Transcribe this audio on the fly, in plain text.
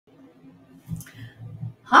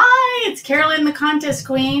it's Carolyn, the contest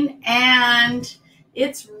queen, and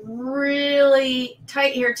it's really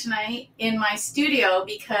tight here tonight in my studio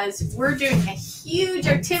because we're doing a huge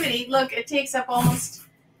activity. Look, it takes up almost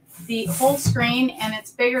the whole screen and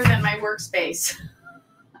it's bigger than my workspace.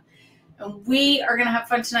 And we are going to have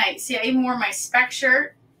fun tonight. See, I even wore my spec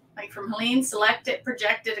shirt, like from Helene. Select it,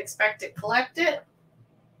 project it, expect it, collect it.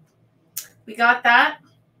 We got that.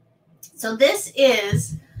 So this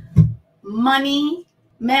is money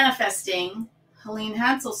manifesting Helene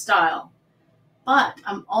Hadsell style. But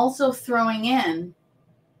I'm also throwing in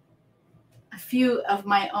a few of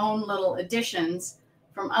my own little additions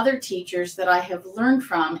from other teachers that I have learned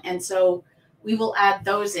from. And so we will add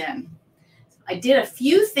those in. I did a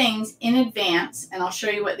few things in advance, and I'll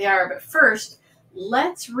show you what they are. But first,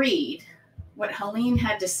 let's read what Helene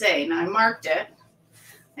had to say. Now, I marked it.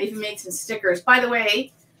 I even made some stickers. By the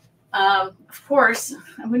way, of course,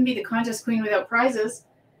 I wouldn't be the contest queen without prizes.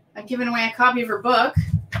 I've given away a copy of her book,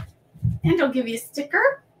 and I'll give you a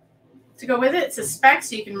sticker to go with it. It's a spec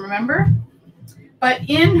so you can remember. But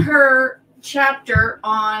in her chapter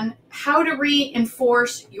on how to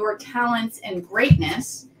reinforce your talents and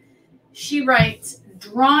greatness, she writes,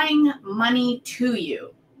 drawing money to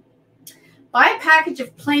you. Buy a package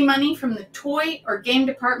of play money from the toy or game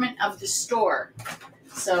department of the store.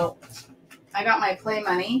 So I got my play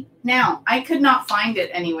money. Now, I could not find it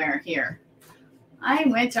anywhere here. I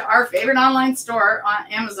went to our favorite online store on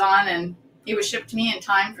Amazon, and it was shipped to me in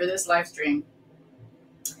time for this live stream.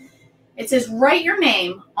 It says, write your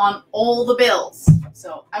name on all the bills.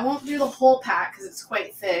 So I won't do the whole pack because it's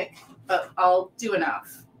quite thick, but I'll do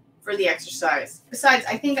enough for the exercise. Besides,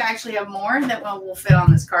 I think I actually have more that will fit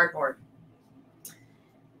on this cardboard.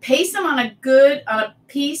 Paste them on a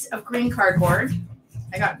piece of green cardboard.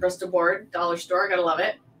 I got Bristol board, dollar store, gotta love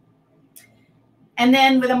it. And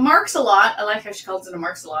then with a Marks-a-Lot, I like how she calls it a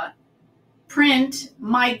Marks-a-Lot, print,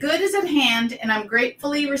 my good is at hand and I'm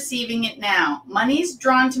gratefully receiving it now. Money's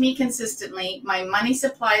drawn to me consistently. My money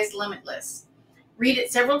supply is limitless. Read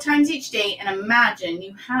it several times each day and imagine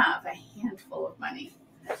you have a handful of money.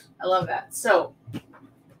 I love that. So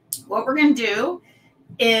what we're going to do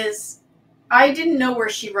is, I didn't know where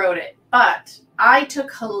she wrote it, but I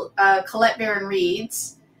took Colette Baron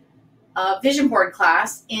Reed's vision board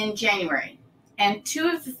class in January. And two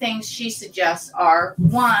of the things she suggests are,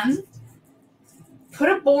 one, put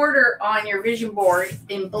a border on your vision board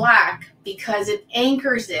in black because it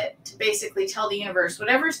anchors it to basically tell the universe,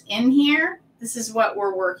 whatever's in here, this is what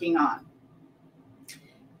we're working on.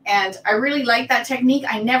 And I really like that technique.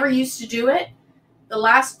 I never used to do it. The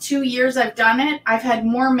last 2 years I've done it, I've had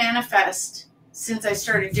more manifest since I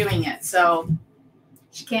started doing it. So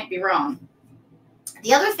she can't be wrong.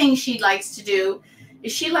 The other thing she likes to do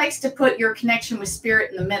is she likes to put your connection with spirit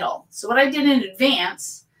in the middle. So what I did in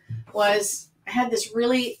advance was I had this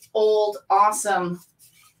really old, awesome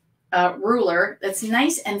ruler that's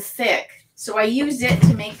nice and thick. So I used it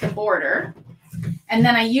to make the border. And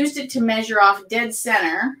then I used it to measure off dead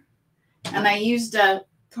center. And I used a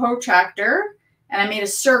protractor and I made a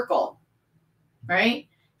circle, right?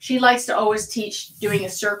 She likes to always teach doing a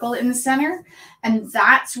circle in the center. And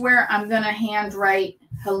that's where I'm going to handwrite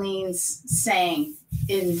Helene's saying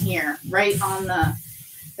in here, right on the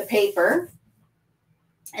paper.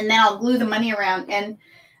 And then I'll glue the money around. And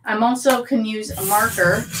I'm also can use a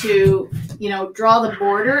marker to, draw the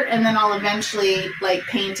border, and then I'll eventually like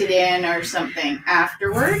paint it in or something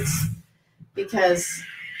afterwards because,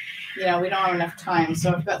 we don't have enough time.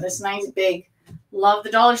 So I've got this nice big, love the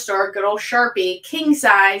dollar store, good old Sharpie, king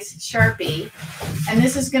size Sharpie. And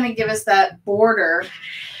this is going to give us that border,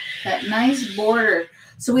 that nice border.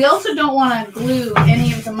 So we also don't want to glue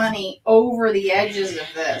any of the money over the edges of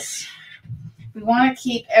this. We want to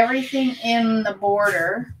keep everything in the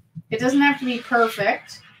border. It doesn't have to be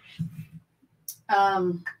perfect.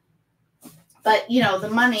 But, the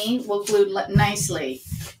money will glue nicely.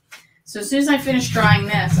 So as soon as I finish drawing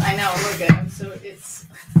this, I know, look at it. So it's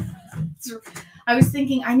I was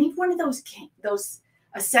thinking I need one of those,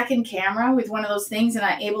 a second camera with one of those things and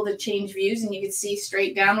I'm able to change views and you can see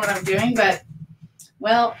straight down what I'm doing. But,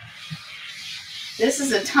 well, this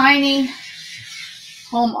is a tiny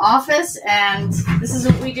home office and this is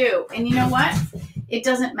what we do. And you know what? It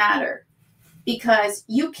doesn't matter because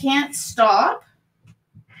you can't stop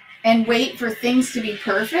and wait for things to be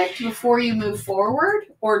perfect before you move forward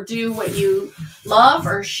or do what you love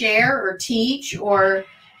or share or teach or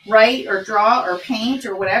write or draw or paint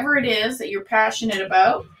or whatever it is that you're passionate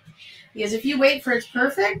about. Because if you wait for it's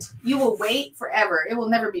perfect, you will wait forever. It will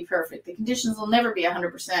never be perfect. The conditions will never be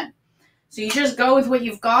 100%. So you just go with what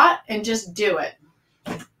you've got and just do it.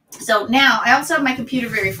 So So now I also have my computer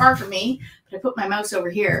very far from me, but I put my mouse over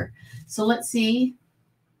here. So let's see.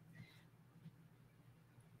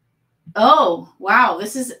 Oh, wow.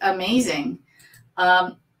 This is amazing.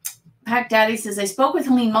 Pack Daddy says, I spoke with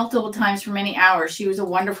Helene multiple times for many hours. She was a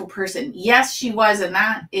wonderful person. Yes, she was. And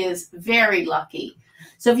that is very lucky.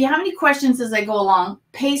 So if you have any questions as I go along,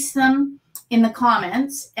 paste them in the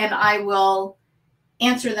comments and I will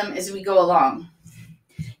answer them as we go along.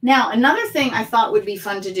 Now, another thing I thought would be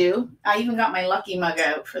fun to do, I even got my lucky mug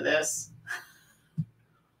out for this.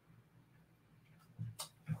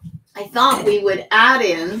 I thought we would add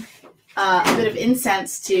in a bit of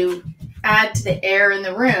incense to add to the air in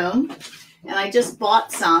the room. And I just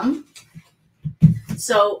bought some.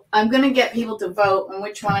 So I'm going to get people to vote on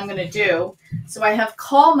which one I'm going to do. So I have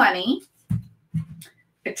call money,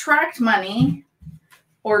 attract money,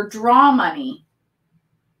 or draw money.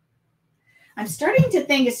 I'm starting to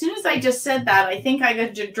think, as soon as I just said that, I think I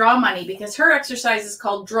got to draw money because her exercise is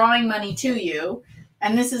called drawing money to you.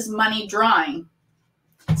 And this is money drawing.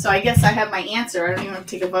 So I guess I have my answer. I don't even have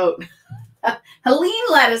to take a vote. Helene,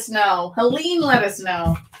 let us know. Helene, let us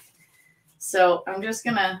know. So I'm just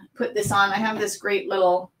going to put this on. I have this great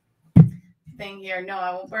little thing here. No,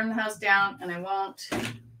 I won't burn the house down and I won't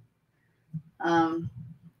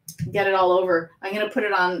get it all over. I'm going to put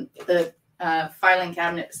it on the filing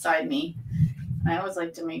cabinet beside me. I always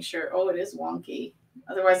like to make sure, oh, it is wonky.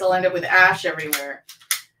 Otherwise I'll end up with ash everywhere.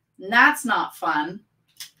 And that's not fun.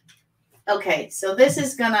 Okay, so this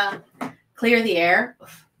is going to clear the air.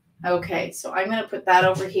 Okay, so I'm going to put that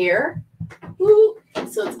over here. Woo,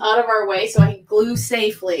 so it's out of our way so I can glue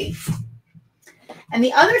safely. And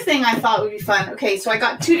the other thing I thought would be fun, okay, so I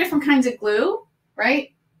got 2 different kinds of glue,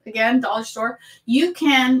 right? Again, dollar store. You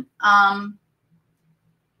can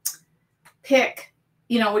pick,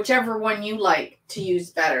 whichever one you like to use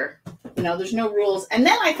better. There's no rules. And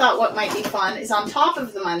then I thought what might be fun is on top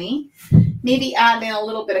of the money, maybe add in a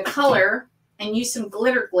little bit of color and use some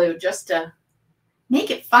glitter glue just to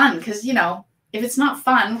make it fun. Because, if it's not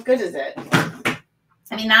fun, what good is it?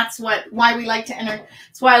 I mean, that's why we like to enter.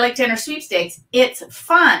 That's why I like to enter sweepstakes. It's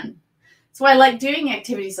fun. That's why I like doing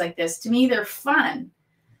activities like this. To me, they're fun.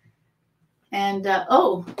 And,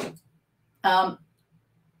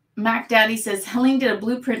 Mac Daddy says, Helene did a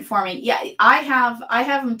blueprint for me. Yeah, I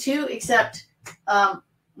have them too, except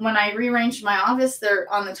when I rearranged my office,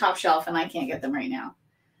 they're on the top shelf and I can't get them right now.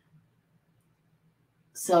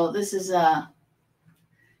 So this is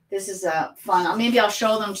fun. Maybe I'll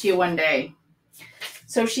show them to you one day.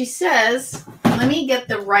 So she says, let me get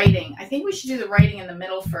the writing. I think we should do the writing in the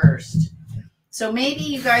middle first. So maybe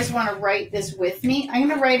you guys want to write this with me. I'm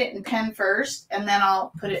going to write it in pen first, and then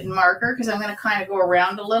I'll put it in marker because I'm going to kind of go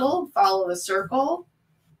around a little, follow the circle.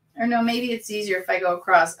 Or no, maybe it's easier if I go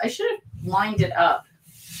across. I should have lined it up.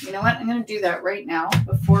 You know what? I'm going to do that right now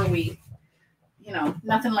before we,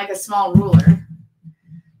 nothing like a small ruler.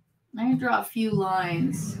 I'm going to draw a few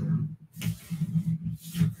lines.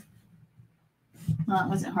 Well, that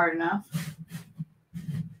wasn't hard enough.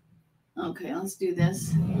 Okay, let's do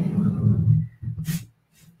this.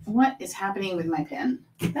 What is happening with my pen?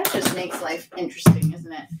 That just makes life interesting,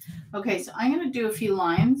 isn't it? Okay, so I'm going to do a few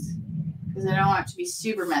lines because I don't want it to be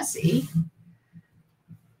super messy.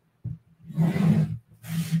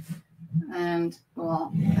 And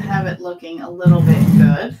we'll have it looking a little bit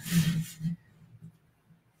good.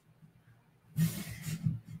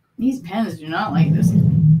 These pens do not like this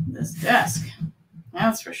desk.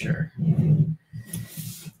 That's for sure. And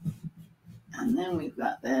then we've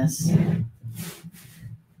got this. And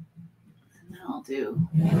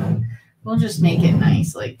then we'll just make it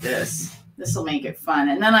nice like this. This will make it fun.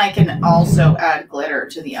 And then I can also add glitter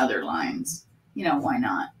to the other lines. Why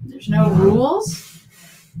not? There's no rules.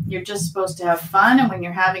 You're just supposed to have fun. And when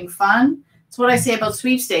you're having fun, it's what I say about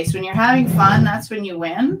sweepstakes. When you're having fun, that's when you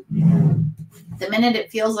win. The minute it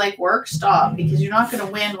feels like work, stop, because you're not going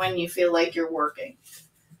to win when you feel like you're working,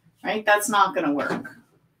 right? That's not going to work.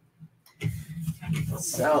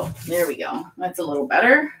 So there we go. That's a little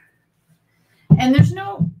better. And there's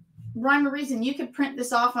no rhyme or reason. You could print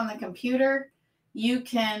this off on the computer. You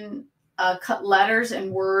can cut letters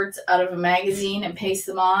and words out of a magazine and paste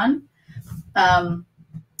them on.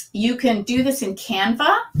 You can do this in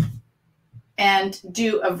Canva and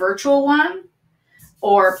do a virtual one,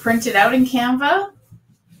 or print it out in Canva.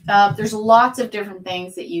 There's lots of different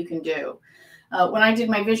things that you can do. When I did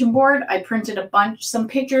my vision board, I printed some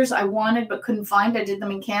pictures I wanted but couldn't find. I did them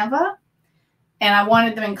in Canva, and I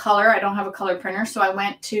wanted them in color. I don't have a color printer, so I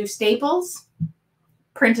went to Staples,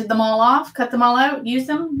 printed them all off, cut them all out, used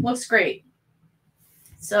them. Looks great.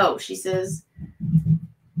 So she says,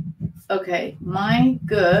 Okay, my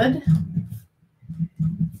good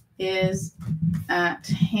is at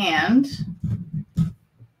hand,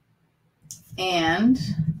 and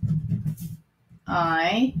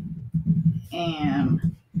I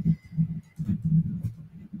am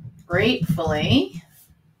gratefully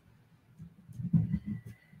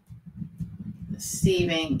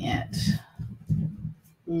receiving it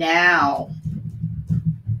now.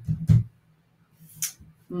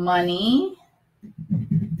 Money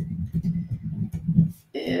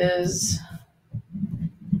is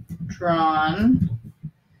drawn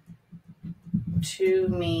to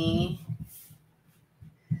me.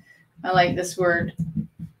 I like this word,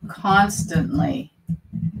 constantly.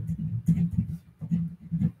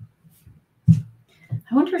 I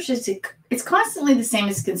wonder if it's constantly the same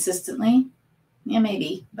as consistently. Yeah,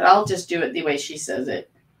 maybe, but I'll just do it the way she says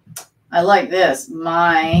it. I like this.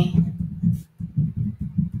 My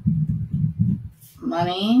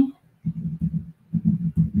money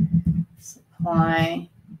supply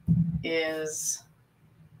is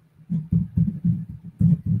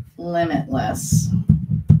limitless.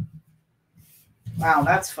 Wow,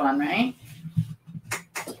 that's fun, right?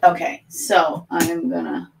 Okay, so I'm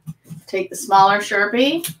gonna take the smaller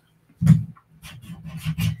Sharpie.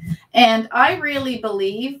 And I really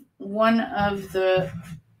believe one of the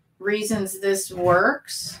reasons this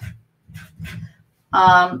works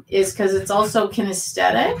is because it's also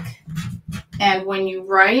kinesthetic. And when you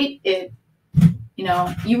write it,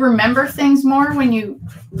 you remember things more when you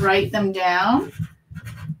write them down.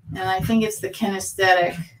 And I think it's the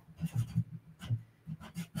kinesthetic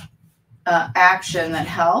action that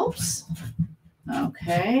helps.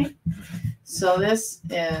 Okay, so this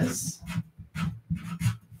is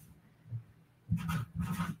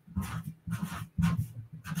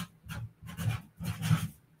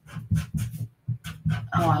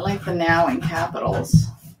I like the now in capitals.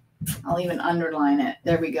 I'll even underline it.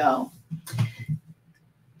 There we go.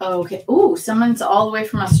 Okay. Ooh, someone's all the way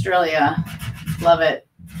from Australia. Love it.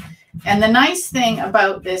 And the nice thing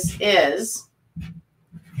about this is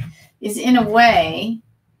in a way,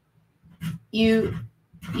 you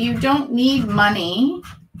don't need money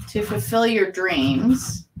to fulfill your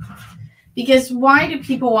dreams. Because why do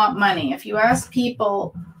people want money? If you ask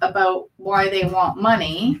people about why they want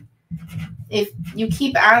money, if you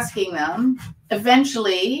keep asking them,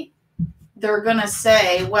 eventually they're going to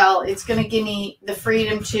say, well, it's going to give me the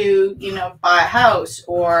freedom to, buy a house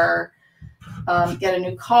or get a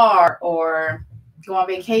new car or go on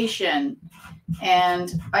vacation.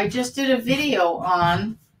 And I just did a video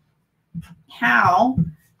on how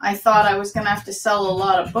I thought I was going to have to sell a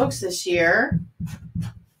lot of books this year.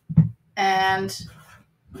 And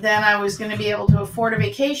then I was going to be able to afford a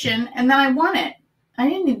vacation. And then I won it. I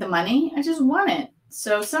didn't need the money. I just won it.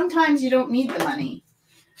 So sometimes you don't need the money.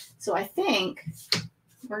 So I think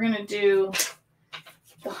we're going to do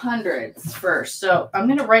the hundreds first. So I'm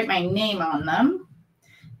going to write my name on them.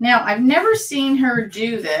 Now, I've never seen her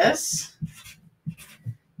do this.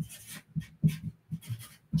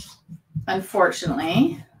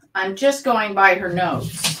 Unfortunately, I'm just going by her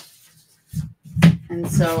notes. And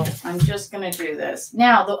so I'm just going to do this.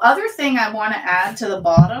 Now, the other thing I want to add to the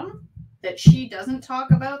bottom that she doesn't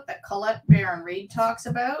talk about, that Colette Baron Reid talks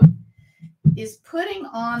about, is putting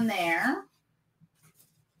on the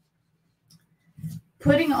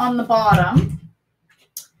bottom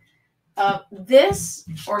this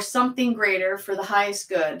or something greater for the highest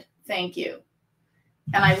good. Thank you.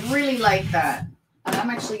 And I really like that. And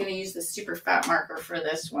I'm actually going to use the super fat marker for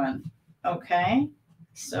this one. Okay.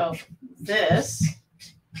 So this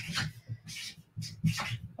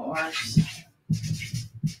or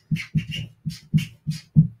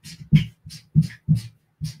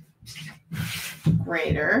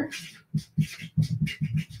greater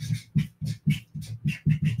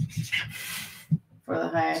for the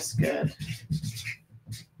highest good.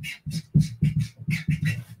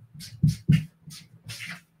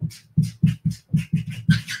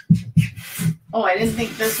 Oh, I didn't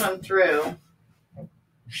think this one through.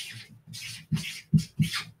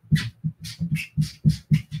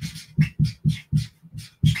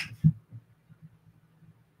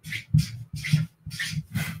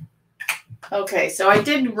 Okay, so I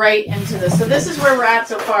did write into this. So this is where we're at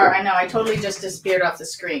so far. I know, I totally just disappeared off the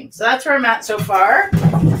screen. So that's where I'm at so far.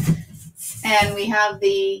 And we have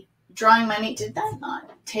the drawing money. Did that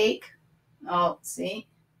not take? Oh, see?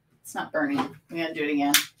 It's not burning. We gotta do it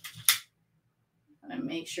again. I'm gonna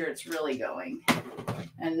make sure it's really going.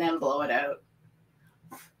 And then blow it out.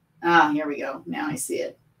 Ah, here we go. Now I see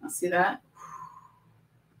it. I'll see that.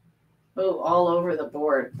 Oh, all over the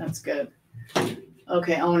board. That's good.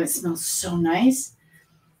 Okay, oh, and it smells so nice.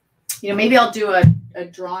 maybe I'll do a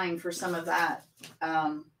drawing for some of that.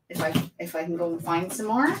 If I can go and find some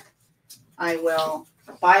more, I will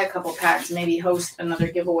buy a couple packs, maybe host another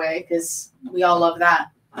giveaway, because we all love that.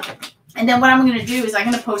 And then what I'm going to do is I'm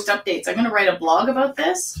going to post updates. I'm going to write a blog about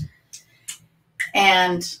this,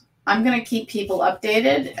 and I'm going to keep people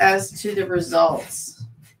updated as to the results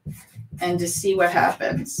and to see what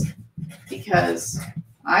happens, because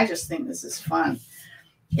I just think this is fun.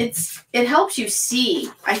 It helps you see.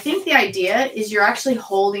 I think the idea is you're actually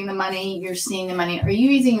holding the money. You're seeing the money. Are you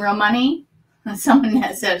using real money? Someone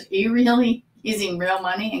has said, are you really using real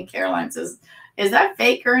money? And Caroline says, is that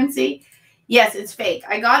fake currency? Yes, it's fake.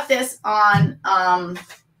 I got this on,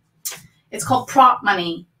 it's called prop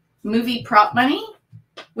money, movie prop money,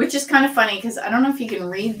 which is kind of funny because I don't know if you can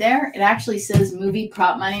read there. It actually says movie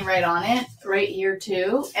prop money right on it, right here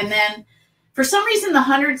too. And then for some reason, the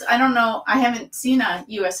hundreds, I don't know. I haven't seen a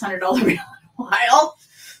US $100 bill in a while.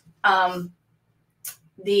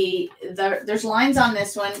 There's lines on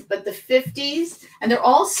this one, but the 50s, and they're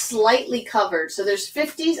all slightly covered. So there's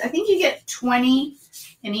 50s. I think you get 20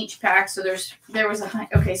 in each pack. So there was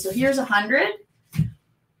okay, so here's 100.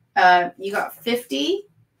 You got 50.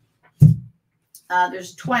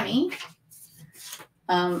 There's 20.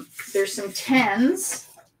 There's some 10s.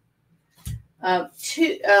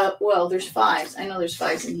 Well, there's 5s. I know there's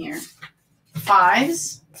 5s in here.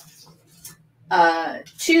 5s.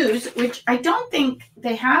 2s, which I don't think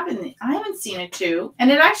they have I haven't seen a 2. And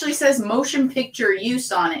it actually says motion picture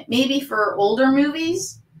use on it. Maybe for older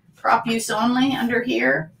movies, prop use only under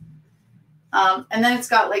here. And then it's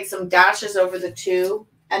got like some dashes over the 2.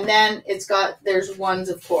 And then there's 1s,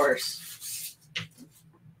 of course.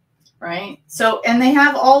 Right? So, and they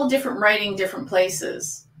have all different writing, different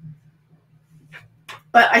places.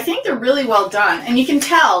 But I think they're really well done. And you can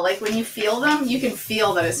tell, like when you feel them, you can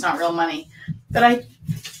feel that it's not real money. But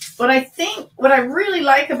what I really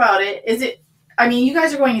like about it is you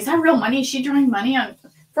guys are going, is that real money? Is she drawing money on?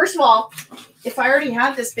 First of all, if I already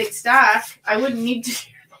had this big stack, I wouldn't need to do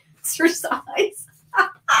the exercise.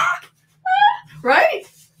 Right?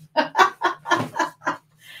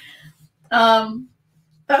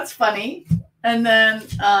 That's funny. And then,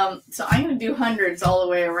 so I'm going to do hundreds all the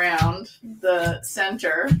way around the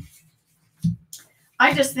center.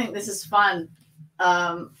 I just think this is fun.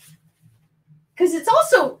 Because it's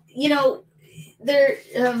also,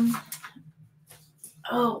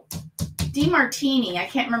 DeMartini, I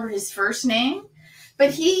can't remember his first name,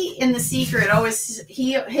 but he, in The Secret,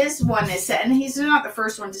 his one is said, and he's not the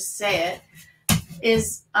first one to say it,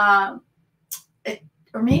 is, or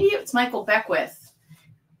maybe it's Michael Beckwith.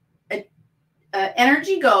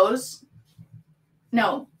 Energy goes,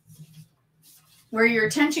 where your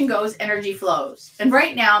attention goes, energy flows. And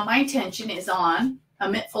right now, my attention is on a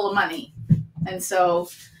mitt full of money. And so,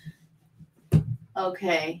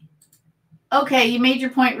 okay, you made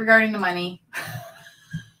your point regarding the money.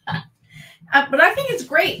 But I think it's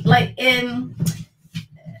great. Like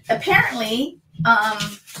apparently,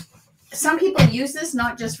 some people use this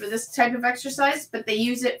not just for this type of exercise, but they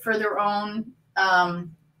use it for their own,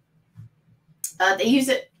 they use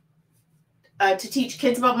it to teach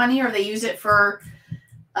kids about money, or they use it for,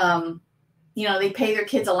 they pay their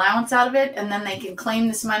kids allowance out of it, and then they can claim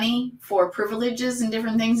this money for privileges and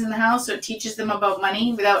different things in the house. So it teaches them about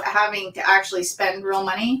money without having to actually spend real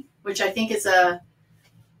money, which I think is a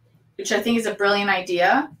brilliant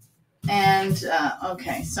idea. And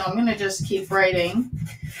okay, so I'm going to just keep writing.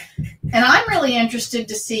 And I'm really interested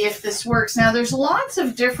to see if this works. Now, there's lots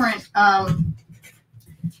of different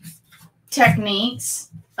techniques.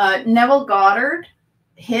 Neville Goddard,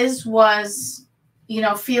 his was,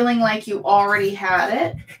 feeling like you already had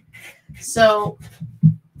it. So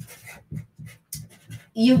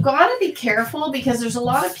you've got to be careful, because there's a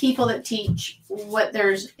lot of people that teach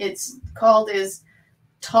it's called is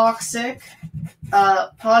toxic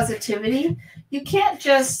positivity. You can't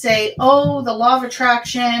just say, oh, the law of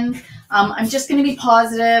attraction, I'm just going to be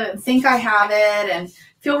positive and think I have it and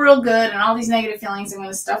feel real good, and all these negative feelings I'm going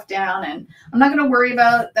to stuff down, and I'm not going to worry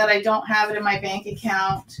about that I don't have it in my bank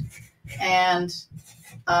account, and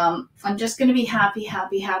I'm just going to be happy,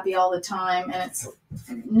 happy, happy all the time. And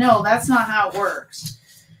no, that's not how it works.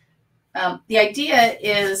 The idea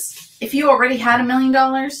is, if you already had $1 million,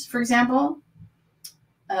 for example,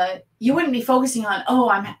 you wouldn't be focusing on, oh,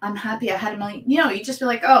 I'm happy I had $1 million. You'd just be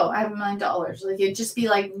like, oh, I have $1 million. Like, you'd just be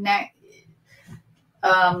like,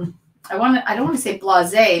 I don't want to say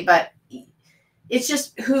blasé, but it's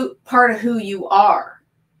just part of who you are.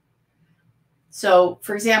 So,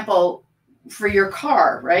 for example, for your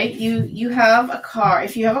car, right? You have a car.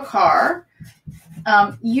 If you have a car,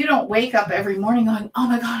 You don't wake up every morning going, oh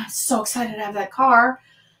my God, I'm so excited to have that car.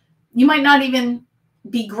 You might not even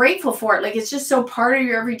be grateful for it. Like, it's just so part of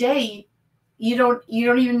your everyday. You don't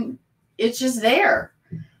even, it's just there.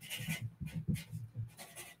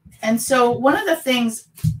 And so one of the things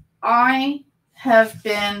I have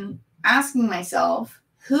been asking myself,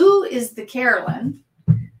 who is the Carolyn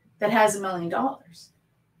that has $1 million?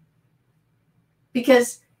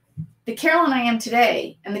 Because the Carolyn I am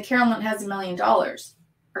today and the Carolyn that has $1 million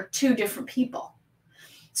are two different people.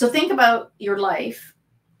 So think about your life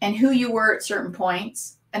and who you were at certain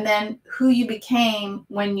points, and then who you became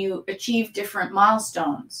when you achieved different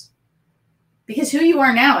milestones. Because who you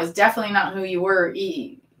are now is definitely not who you were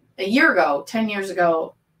a year ago, 10 years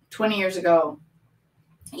ago, 20 years ago.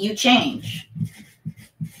 You change.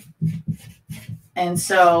 And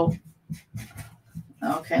so,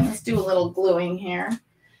 okay, let's do a little gluing here.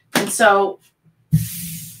 And so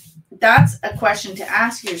that's a question to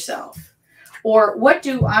ask yourself. Or what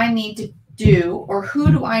do I need to do, or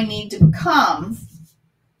who do I need to become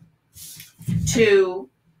to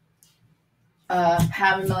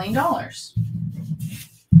have $1 million?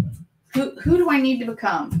 Who do I need to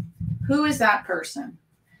become? Who is that person?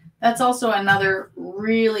 That's also another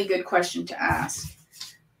really good question to ask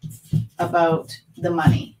about the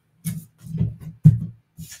money.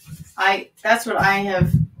 That's what I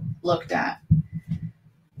have looked at.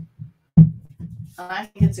 And I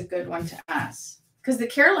think it's a good one to ask. Because the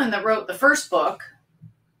Carolyn that wrote the first book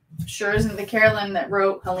sure isn't the Carolyn that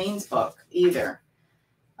wrote Helene's book either.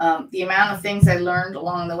 The amount of things I learned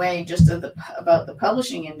along the way just about the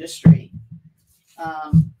publishing industry,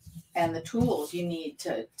 and the tools you need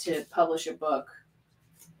to publish a book.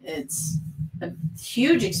 It's a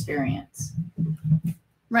huge experience.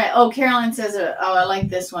 Right. Oh, Carolyn says, I like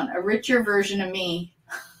this one. A richer version of me.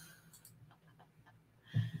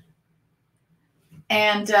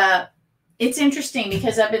 And it's interesting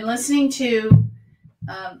because I've been listening to,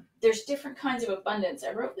 there's different kinds of abundance.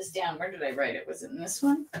 I wrote this down. Where did I write it? Was it in this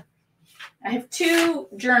one? I have 2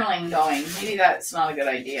 journaling going. Maybe that's not a good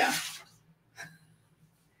idea.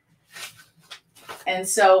 And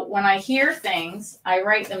so when I hear things, I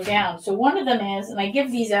write them down. So one of them is, and I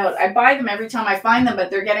give these out, I buy them every time I find them,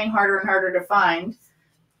 but they're getting harder and harder to find,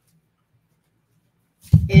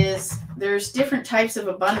 is there's different types of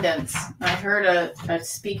abundance. I heard a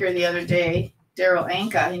speaker the other day, Daryl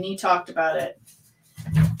Anka, and he talked about it.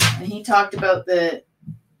 And he talked about the,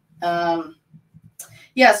 so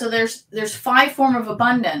there's 5 forms of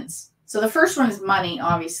abundance. So the first one is money,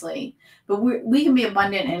 obviously, but we can be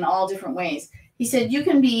abundant in all different ways. He said you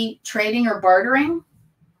can be trading or bartering.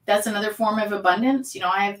 That's another form of abundance. You know,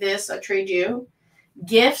 I have this, I trade you.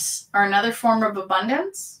 Gifts are another form of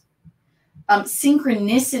abundance.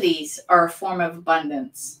 Synchronicities are a form of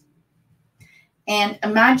abundance. And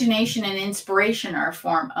imagination and inspiration are a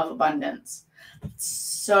form of abundance.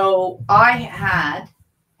 So I had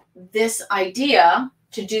this idea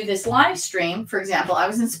to do this live stream. For example, I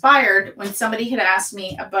was inspired when somebody had asked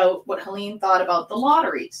me about what Helene thought about the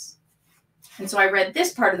lotteries. And so I read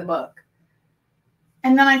this part of the book.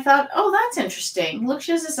 And then I thought, oh, that's interesting. Look,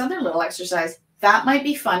 she has this other little exercise. That might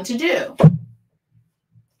be fun to do.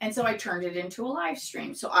 And so I turned it into a live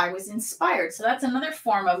stream. So I was inspired. So that's another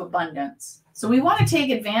form of abundance. So we want to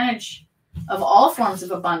take advantage of all forms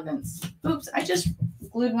of abundance. Oops, I just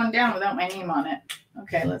glued one down without my name on it.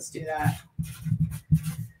 Okay, let's do that.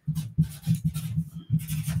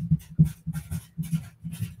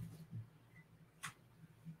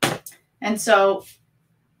 And so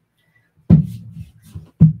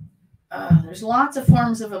there's lots of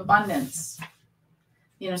forms of abundance.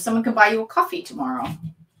 You know, someone can buy you a coffee tomorrow.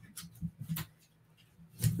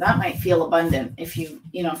 That might feel abundant if you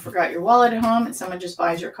forgot your wallet at home and someone just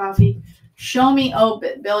buys your coffee. Show me, oh,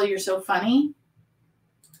 Bill, you're so funny.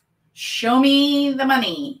 Show me the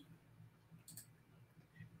money.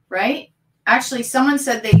 Right? Actually, someone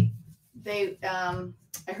said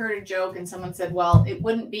I heard a joke and someone said, well, it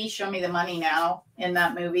wouldn't be show me the money now in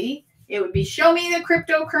that movie. It would be show me the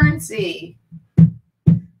cryptocurrency.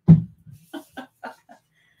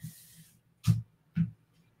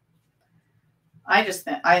 I just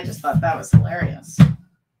thought that was hilarious.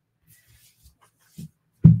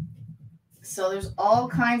 So there's all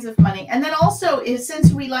kinds of money. And then also,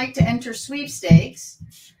 since we like to enter sweepstakes,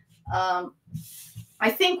 I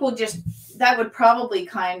think that would probably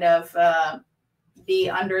kind of be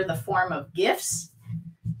under the form of gifts,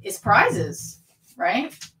 is prizes,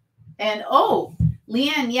 right? And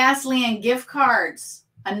Leanne, yes, Leanne, gift cards,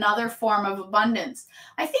 another form of abundance.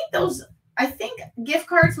 I think gift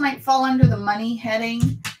cards might fall under the money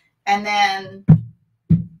heading, and then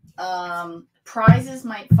prizes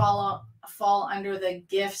might fall under the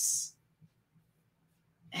gifts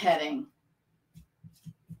heading.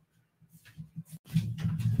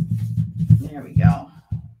 There we go.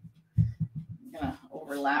 I'm gonna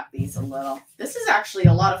overlap these a little. This is actually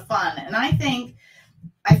a lot of fun, and I think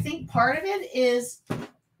part of it is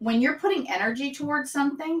when you're putting energy towards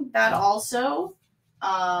something, that also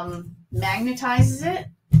magnetizes it.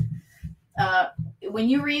 When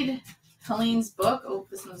you read Helene's book, oh,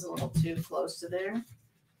 this one's a little too close to there.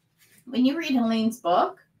 When you read Helene's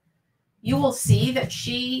book, you will see that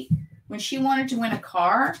when she wanted to win a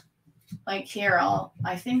car, like here, I'll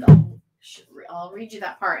read you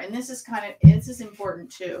that part. And this is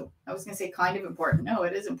important too. I was going to say kind of important. No,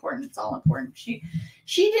 it is important. It's all important. She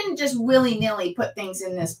didn't just willy-nilly put things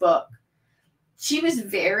in this book. She was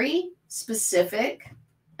very specific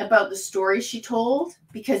about the story she told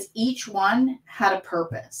because each one had a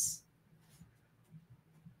purpose.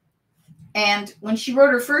 And when she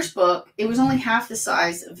wrote her first book, it was only half the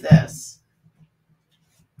size of this.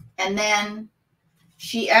 And then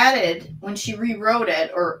she added, when she rewrote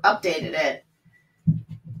it or updated it,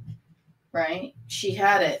 right, she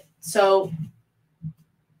had it. So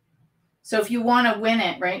if you want to win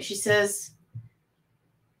it, right, she says,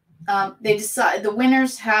 they decide, the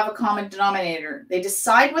winners have a common denominator. They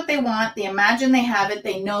decide what they want. They imagine they have it.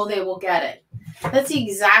 They know they will get it. That's the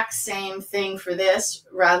exact same thing for this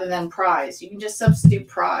rather than prize. You can just substitute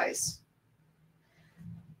prize.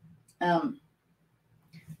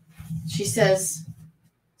 She says,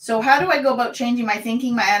 so how do I go about changing my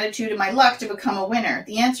thinking, my attitude, and my luck to become a winner?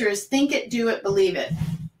 The answer is think it, do it, believe it.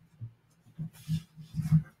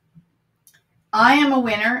 I am a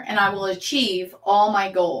winner and I will achieve all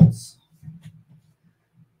my goals.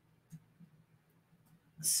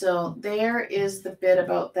 So there is the bit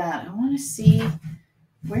about that. I want to see,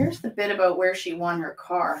 where's the bit about where she won her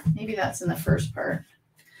car? Maybe that's in the first part.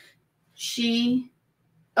 She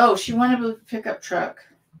wanted a pickup truck.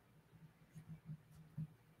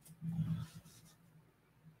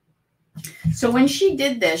 So when she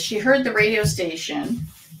did this, she heard the radio station.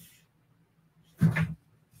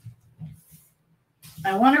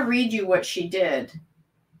 I want to read you what she did.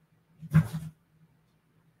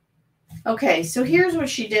 Okay, so here's what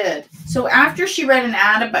she did. So after she read an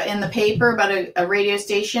ad in the paper about a radio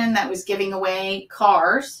station that was giving away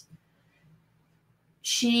cars,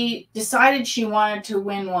 she decided she wanted to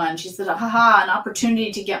win one. She said, haha, an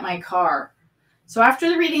opportunity to get my car. So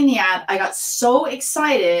after reading the ad, I got so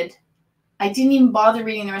excited, I didn't even bother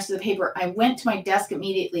reading the rest of the paper. I went to my desk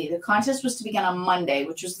immediately. The contest was to begin on Monday,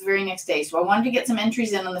 which was the very next day. So I wanted to get some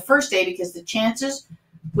entries in on the first day because the chances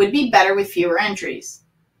would be better with fewer entries.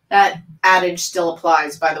 That adage still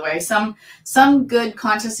applies, by the way. Some good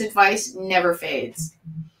contest advice never fades.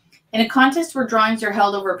 In a contest where drawings are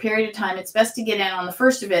held over a period of time, it's best to get in on the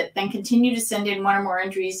first of it, then continue to send in one or more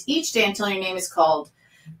entries each day until your name is called.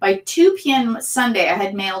 By 2 p.m. Sunday, I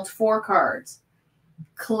had mailed 4 cards.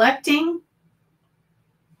 Collecting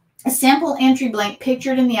a sample entry blank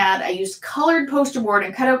pictured in the ad, I used colored poster board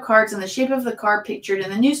and cut out cards in the shape of the card pictured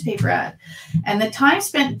in the newspaper ad. And the time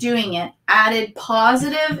spent doing it added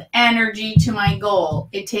positive energy to my goal.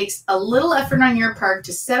 It takes a little effort on your part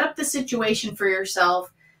to set up the situation for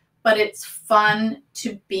yourself, but it's fun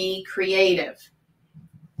to be creative.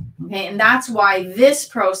 Okay, and that's why this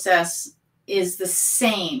process is the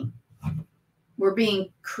same. We're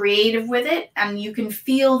being creative with it, and you can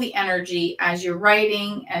feel the energy as you're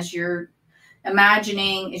writing, as you're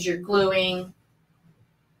imagining, as you're gluing.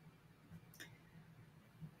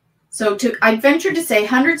 So I'd venture to say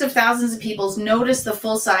hundreds of thousands of people noticed the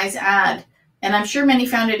full-size ad, and I'm sure many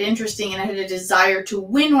found it interesting and had a desire to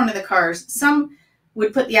win one of the cars. Some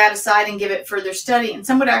would put the ad aside and give it further study, and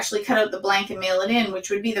some would actually cut out the blank and mail it in, which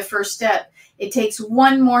would be the first step. It takes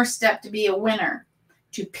one more step to be a winner.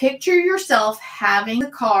 To picture yourself having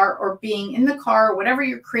the car or being in the car or whatever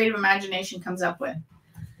your creative imagination comes up with.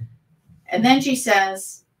 And then she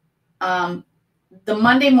says, the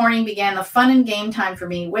Monday morning began the fun and game time for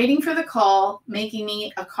me, waiting for the call, making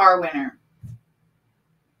me a car winner.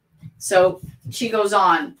 So she goes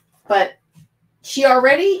on, but she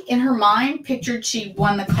already in her mind pictured she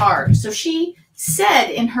won the car. So she said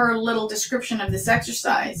in her little description of this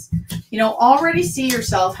exercise, already see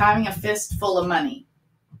yourself having a fistful of money.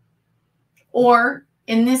 Or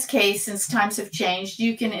in this case, since times have changed,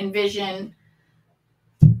 you can envision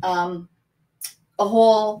a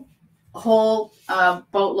whole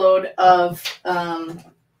boatload of,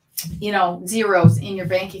 zeros in your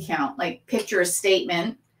bank account. Like picture a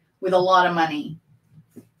statement with a lot of money.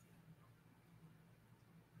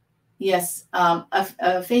 Yes, a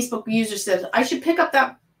Facebook user says, I should pick up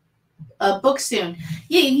that book soon.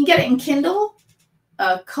 Yeah, you can get it in Kindle,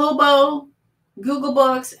 Kobo, Google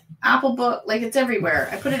Books, Apple Book, like it's everywhere.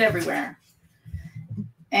 I put it everywhere.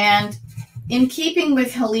 And in keeping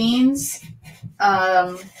with Helene's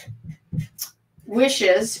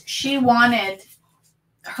wishes, she wanted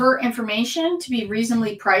her information to be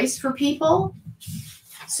reasonably priced for people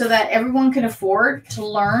so that everyone could afford to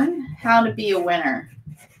learn how to be a winner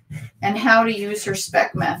and how to use her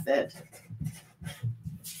spec method.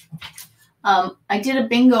 I did a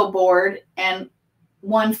bingo board and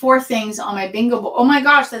won 4 things on my bingo board. Oh my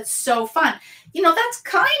gosh, that's so fun. You know, that's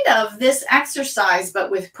kind of this exercise, but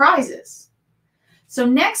with prizes. So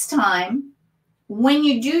next time, when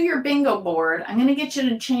you do your bingo board, I'm going to get you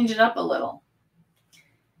to change it up a little.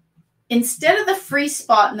 Instead of the free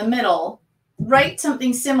spot in the middle, write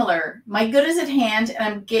something similar. My good is at hand, and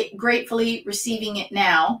I'm gratefully receiving it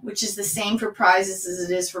now, which is the same for prizes as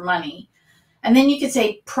it is for money. And then you could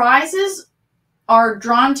say, prizes are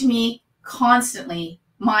drawn to me constantly.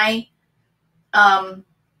 My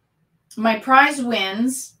prize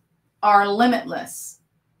wins are limitless.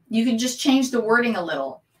 You can just change the wording a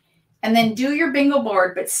little. And then do your bingo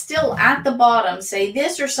board, but still at the bottom, say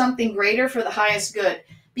this or something greater for the highest good.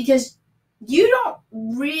 Because you don't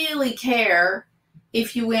really care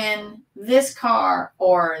if you win this car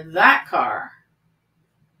or that car.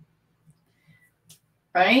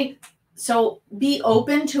 Right? So be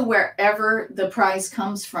open to wherever the prize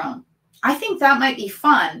comes from. I think that might be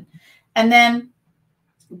fun. And then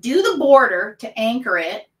do the border to anchor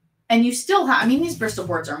it. And you still have, I mean, these Bristol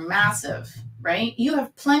boards are massive, right? You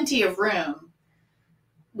have plenty of room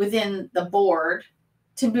within the board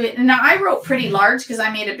to be. Now, I wrote pretty large because I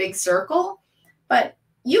made a big circle, but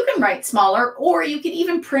you can write smaller, or you could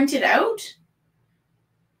even print it out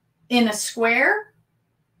in a square,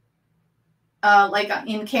 like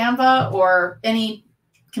in Canva or any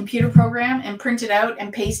computer program, and print it out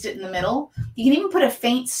and paste it in the middle. You can even put a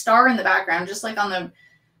faint star in the background, just like on the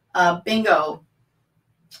bingo,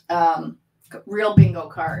 real bingo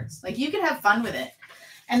cards. Like, you can have fun with it.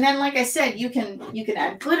 And then, like I said, you can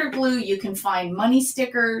add glitter glue. You can find money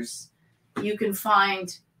stickers. You can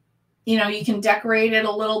find, you know, you can decorate it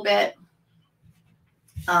a little bit.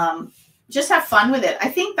 Just have fun with it. I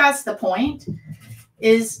think that's the point.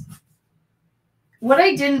 Is what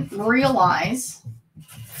I didn't realize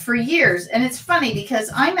for years. And it's funny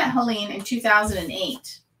because I met Helene in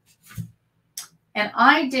 2008. And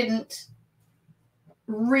I didn't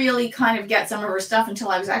really kind of get some of her stuff until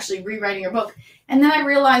I was actually rewriting her book. And then I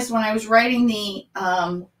realized when I was writing the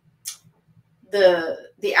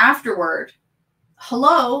afterword,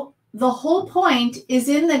 hello, the whole point is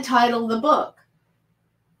in the title of the book.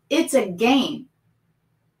 It's a game.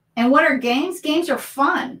 And what are games? Games are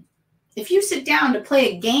fun. If you sit down to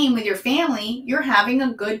play a game with your family, you're having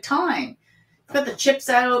a good time. You've got the chips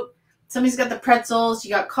out. Somebody's got the pretzels.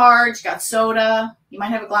 You got cards. You got soda. You might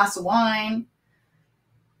have a glass of wine.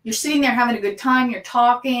 You're sitting there having a good time. You're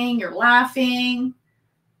talking. You're laughing.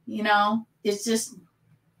 You know, it's just...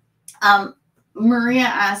 Maria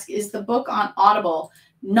asked, is the book on Audible?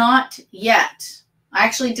 Not yet. I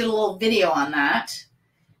actually did a little video on that.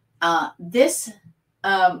 I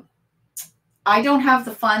don't have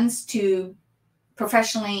the funds to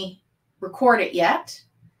professionally record it yet.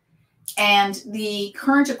 And the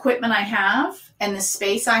current equipment I have and the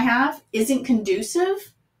space I have isn't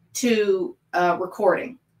conducive to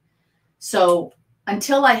recording. So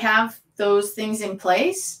until I have those things in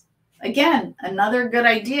place, again, another good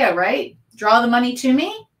idea, right? Draw the money to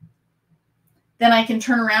me. Then I can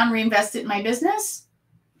turn around, reinvest it in my business,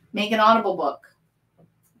 make an Audible book.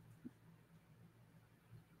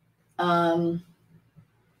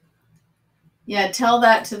 Yeah, tell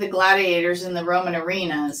that to the gladiators in the Roman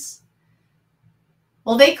arenas.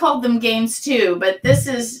 Well, they called them games too, but this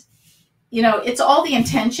is, you know, it's all the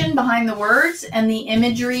intention behind the words and the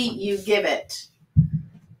imagery you give it.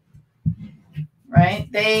 Right?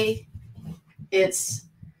 It's,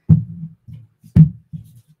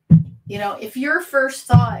 you know, if your first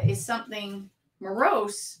thought is something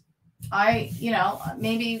morose,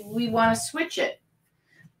 maybe we want to switch it.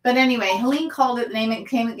 But anyway, Helene called it the Name It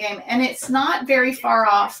Game, and it's not very far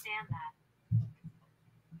off.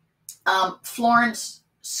 Florence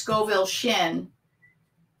Scoville Shin,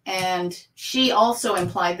 and she also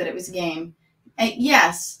implied that it was a game. And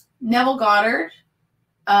yes, Neville Goddard.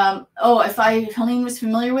 If Helene was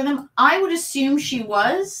familiar with him, I would assume she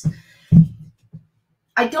was.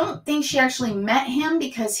 I don't think she actually met him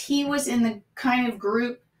because he was in the kind of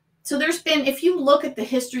group. So there's been, if you look at the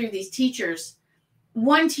history of these teachers,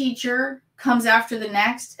 one teacher comes after the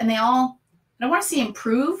next, and they all I don't want to say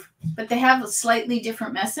improve, but they have a slightly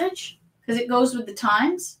different message because it goes with the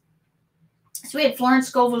times. So we had Florence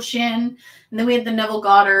Scovel Shinn, and then we had the Neville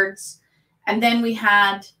Goddards, and then we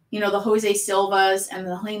had, you know, the Jose Silvas and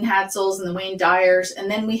the Helene Hadsells and the Wayne Dyers,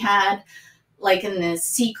 and then we had, like in The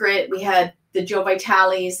Secret, we had the Joe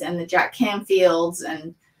Vitalis and the Jack Canfields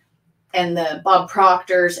and the Bob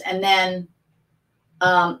Proctors, and then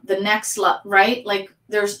the next, right? Like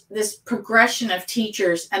there's this progression of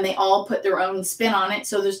teachers, and they all put their own spin on it.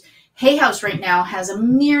 So there's Hay House right now has a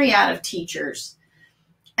myriad of teachers.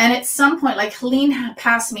 And at some point, like Helene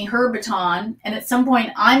passed me her baton, and at some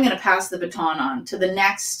point I'm going to pass the baton on to the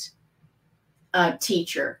next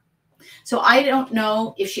teacher. So I don't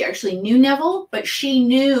know if she actually knew Neville, but she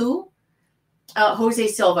knew Jose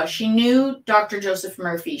Silva. She knew Dr. Joseph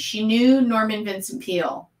Murphy. She knew Norman Vincent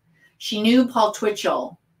Peale. She knew Paul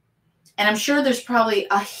Twitchell. And I'm sure there's probably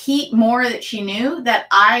a heap more that she knew that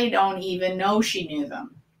I don't even know she knew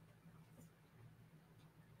them.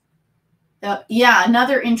 Yeah,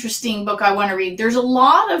 another interesting book I want to read. There's a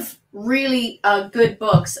lot of really good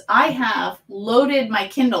books. I have loaded my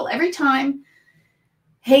Kindle. Every time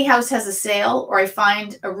Hay House has a sale or I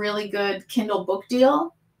find a really good Kindle book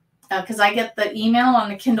deal, because I get the email on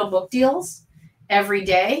the Kindle book deals every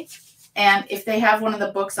day. And if they have one of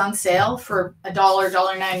the books on sale for $1,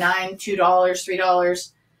 $1.99, $2,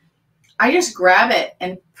 $3, I just grab it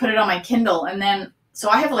and put it on my Kindle. And then, so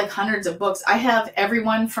I have like hundreds of books. I have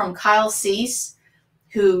everyone from Kyle Cease,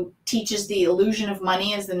 who teaches The Illusion of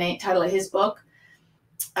Money, is the title of his book.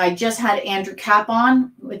 I just had Andrew Kapp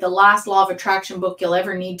on with the last Law of Attraction book you'll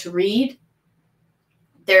ever need to read.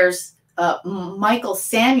 There's Michael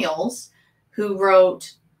Samuels, who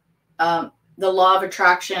wrote The Law of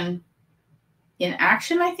Attraction in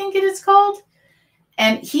Action, I think it is called.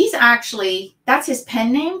 And he's actually, that's his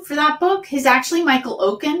pen name for that book. He's actually Michael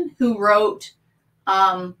Oken, who wrote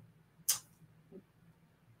the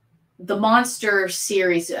Monster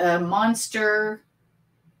series, Monster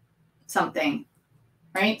something,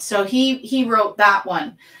 right? So he wrote that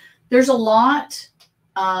one. There's a lot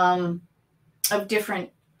of different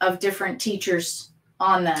teachers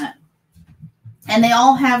on that, and they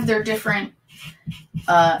all have their different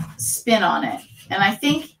spin on it. And I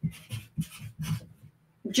think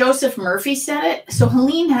Joseph Murphy said it. So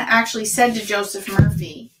Helene actually said to Joseph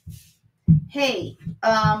Murphy, hey,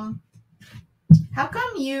 how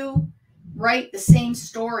come you write the same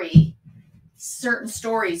story, certain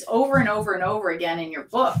stories over and over and over again in your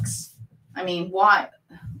books? I mean, why?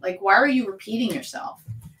 Like, why are you repeating yourself?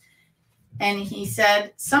 And he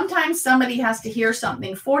said, sometimes somebody has to hear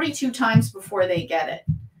something 42 times before they get it.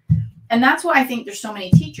 And that's why I think there's so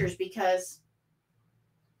many teachers, because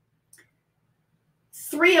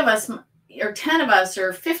 3 of us or 10 of us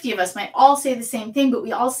or 50 of us might all say the same thing, but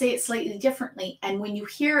we all say it slightly differently. And when you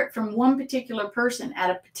hear it from one particular person at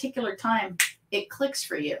a particular time, it clicks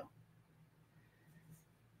for you.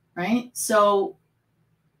 Right? So,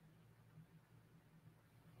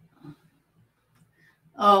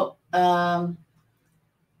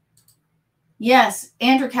 yes,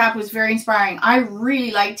 Andrew Kapp was very inspiring. I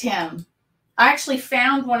really liked him. I actually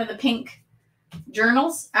found one of the pink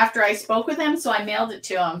journals after I spoke with him, so I mailed it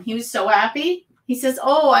to him. He was so happy. He says,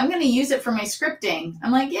 oh, I'm going to use it for my scripting.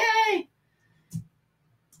 I'm like, yay.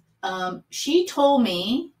 She told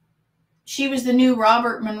me she was the new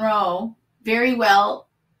Robert Monroe very well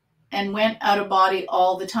and went out of body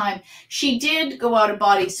all the time. She did go out of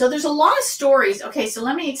body. So there's a lot of stories. Okay, so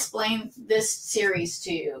let me explain this series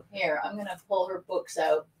to you. Here, I'm going to pull her books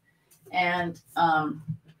out. And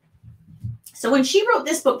so when she wrote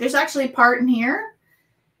this book, there's actually a part in here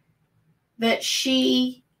that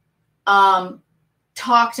she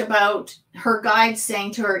talked about her guide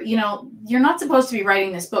saying to her, you know, you're not supposed to be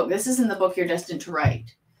writing this book. This isn't the book you're destined to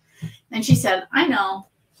write. And she said, I know.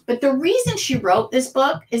 But the reason she wrote this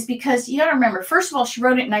book is because you got to remember, first of all, she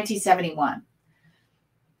wrote it in 1971.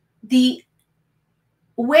 The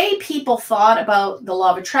way people thought about the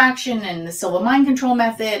law of attraction and the Silva mind control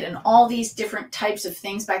method and all these different types of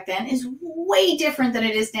things back then is way different than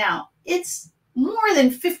it is now. It's more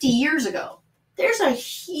than 50 years ago. There's a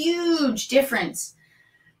huge difference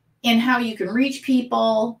in how you can reach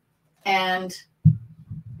people. And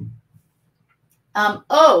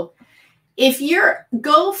if you're,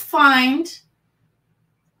 go find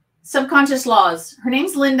Subconscious Laws. Her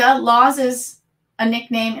name's Linda. Laws is a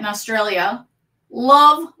nickname in Australia.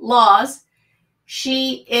 Love Laws.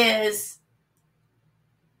 She is,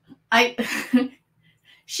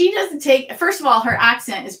 she doesn't take, first of all, her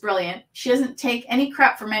accent is brilliant. She doesn't take any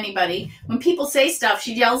crap from anybody. When people say stuff,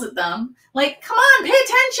 she yells at them. Like, come on, pay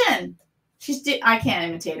attention. I can't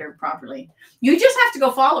imitate her properly. You just have to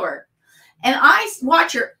go follow her. And I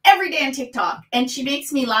watch her every day on TikTok, and she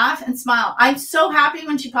makes me laugh and smile. I'm so happy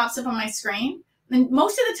when she pops up on my screen. And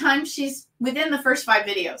most of the time, she's within the first 5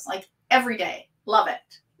 videos, like every day. Love it.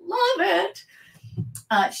 Love it.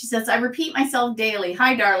 She says, I repeat myself daily.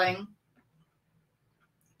 Hi, darling.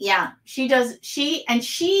 Yeah, she does. She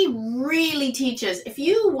really teaches. If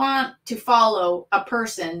you want to follow a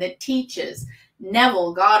person that teaches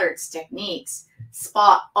Neville Goddard's techniques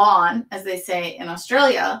spot on, as they say in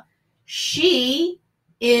Australia, she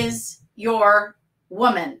is your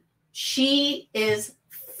woman. She is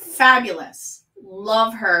fabulous.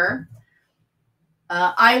 Love her.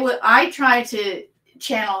 I try to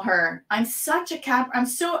channel her. I'm such an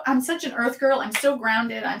earth girl. I'm so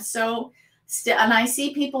grounded. I'm so still, and I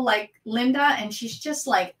see people like Linda, and she's just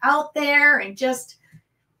like out there and just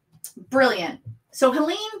brilliant. So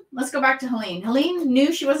Helene, let's go back to Helene. Helene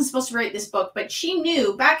knew she wasn't supposed to write this book, but she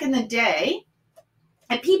knew back in the day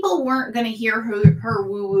that people weren't going to hear her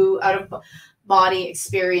woo-woo out of body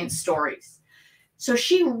experience stories. So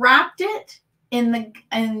she wrapped it in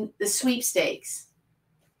the sweepstakes.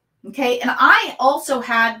 Okay. And I also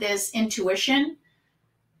had this intuition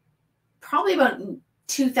probably about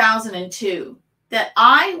 2002 that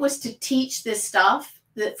I was to teach this stuff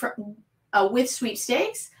with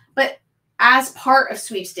sweepstakes, but as part of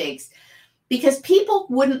sweepstakes, because people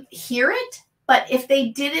wouldn't hear it. But if they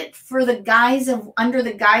did it for under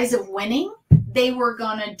the guise of winning, they were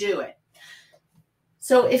going to do it.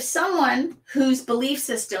 So if someone whose belief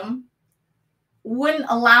system wouldn't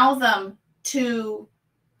allow them to,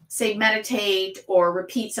 say, meditate or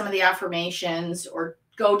repeat some of the affirmations or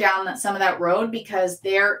go down some of that road because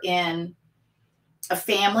they're in a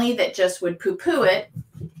family that just would poo-poo it,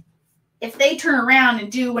 if they turn around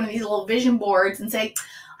and do one of these little vision boards and say,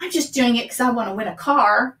 I'm just doing it because I want to win a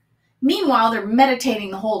car, meanwhile, they're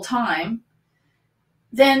meditating the whole time,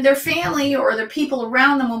 then their family or their people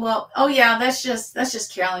around them will go, oh yeah, that's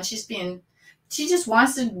just Carolyn. She just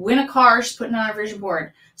wants to win a car. She's putting on a vision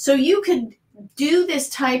board. So you could do this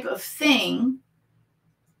type of thing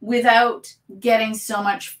without getting so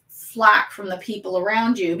much flack from the people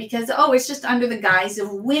around you because, oh, it's just under the guise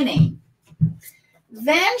of winning.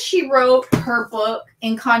 Then she wrote her book,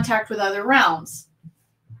 In Contact with Other Realms.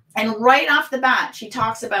 And right off the bat, she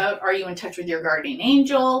talks about, are you in touch with your guardian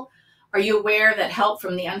angel? Are you aware that help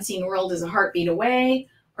from the unseen world is a heartbeat away?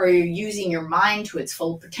 Are you using your mind to its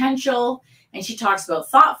full potential? And she talks about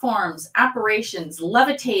thought forms, apparitions,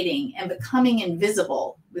 levitating, and becoming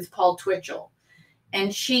invisible with Paul Twitchell.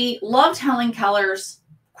 And she loved Helen Keller's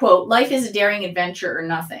quote, life is a daring adventure or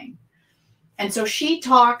nothing. And so she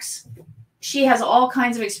has all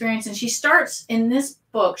kinds of experience. And she starts in this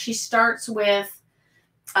book, she starts with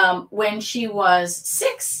when she was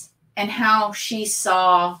 6 and how she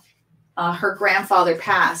saw her grandfather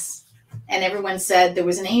pass. And everyone said there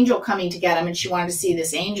was an angel coming to get him and she wanted to see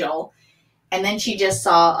this angel. And then she just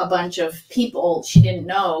saw a bunch of people she didn't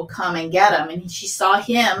know come and get him. And she saw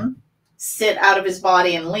him sit out of his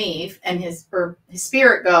body and leave, and his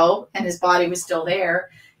spirit go, and his body was still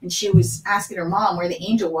there. And she was asking her mom where the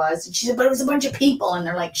angel was. And she said, but it was a bunch of people. And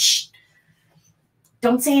they're like, shh,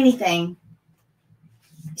 don't say anything.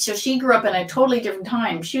 So she grew up in a totally different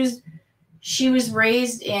time. She was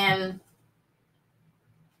raised in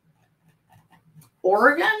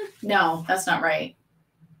Oregon? No, that's not right.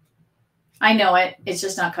 I know it. It's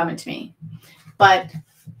just not coming to me. But,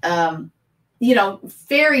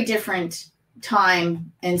 very different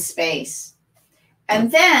time and space.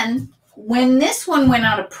 And then when this one went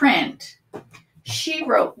out of print, she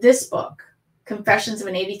wrote this book, Confessions of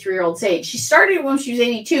an 83-Year-Old Sage. She started it when she was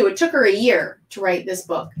 82. It took her a year to write this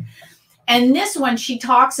book. And this one, she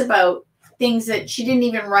talks about things that she didn't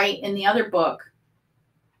even write in the other book.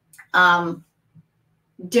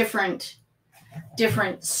 Different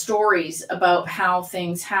stories about how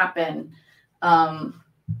things happen.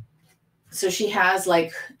 So she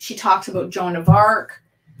talks about Joan of Arc,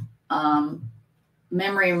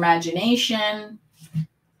 memory, imagination.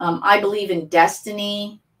 I believe in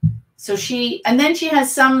destiny. So she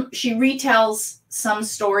retells some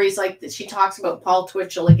stories like that. She talks about Paul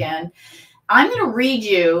Twitchell again. I'm going to read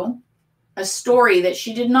you a story that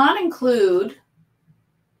she did not include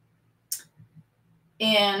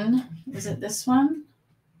in, is it this one?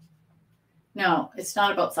 No, it's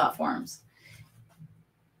not about thought forms.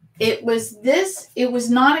 It was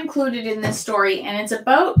not included in this story, and it's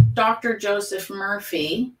about Dr. Joseph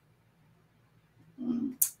Murphy.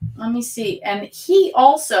 Let me see. And he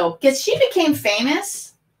also, because she became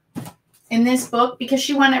famous in this book because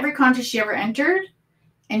she won every contest she ever entered.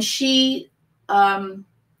 And she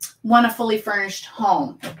want a fully furnished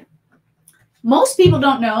home. Most people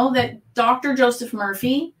don't know that Dr. Joseph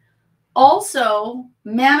Murphy also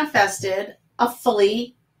manifested a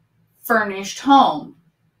fully furnished home.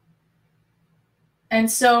 And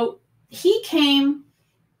so he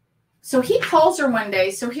calls her one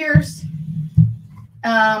day. So here's,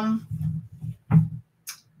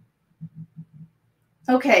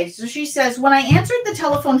 okay, so she says, when I answered the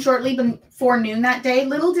telephone shortly before noon that day,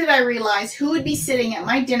 little did I realize who would be sitting at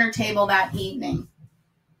my dinner table that evening.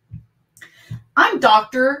 I'm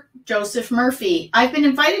Dr. Joseph Murphy. I've been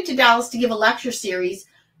invited to Dallas to give a lecture series.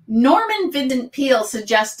 Norman Vincent Peale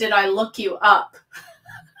suggested I look you up.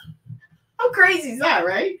 How crazy is that,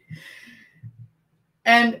 right?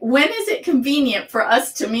 And when is it convenient for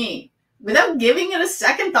us to meet? Without giving it a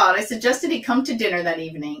second thought, I suggested he come to dinner that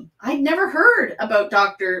evening. I'd never heard about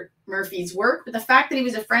Dr. Murphy's work, but the fact that he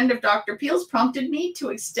was a friend of Dr. Peale's prompted me to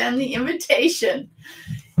extend the invitation.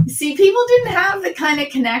 See, people didn't have the kind of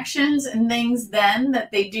connections and things then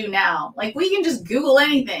that they do now. Like, we can just Google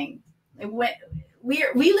anything.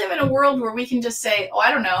 We live in a world where we can just say, oh, I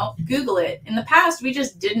don't know, Google it. In the past, we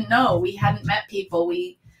just didn't know. We hadn't met people.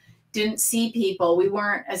 We didn't see people. We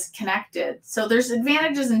weren't as connected. So there's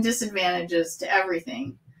advantages and disadvantages to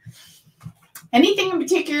everything. Anything in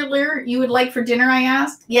particular you would like for dinner, I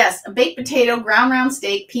asked. Yes, a baked potato, ground round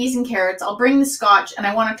steak, peas and carrots. I'll bring the scotch, and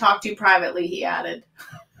I want to talk to you privately, he added.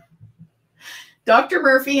 Dr.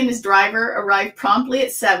 Murphy and his driver arrived promptly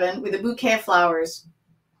at 7 with a bouquet of flowers.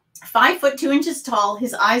 5 foot 2 inches tall,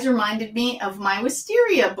 his eyes reminded me of my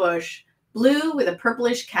wisteria bush, blue with a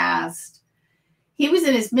purplish cast. He was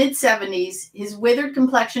in his mid-70s. His withered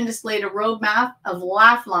complexion displayed a roadmap of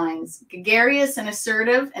laugh lines, gregarious and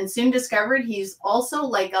assertive, and soon discovered he's also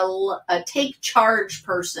like a take charge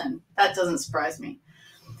person. That doesn't surprise me.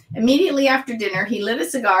 Immediately after dinner, he lit a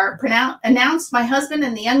cigar, announced my husband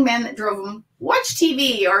and the young man that drove him, watch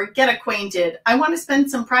TV or get acquainted. I want to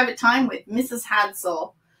spend some private time with Mrs.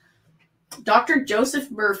 Hadsell. Dr.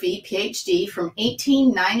 Joseph Murphy, PhD, from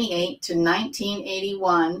 1898 to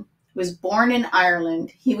 1981, was born in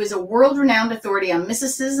Ireland. He was a world-renowned authority on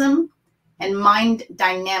mysticism and mind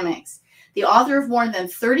dynamics. The author of more than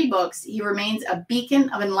 30 books, he remains a beacon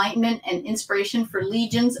of enlightenment and inspiration for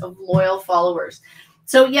legions of loyal followers.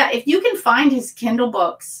 So yeah, if you can find his Kindle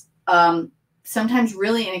books, sometimes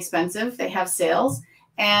really inexpensive, they have sales.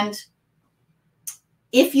 And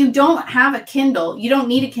if you don't have a Kindle, you don't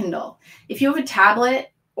need a Kindle. If you have a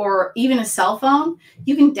tablet or even a cell phone,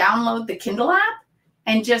 you can download the Kindle app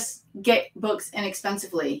and just get books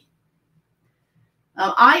inexpensively.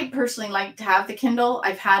 I personally like to have the Kindle.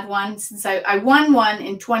 I've had one since I won one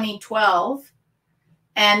in 2012.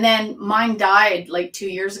 And then mine died like 2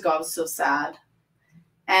 years ago. I was so sad.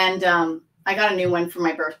 And I got a new one for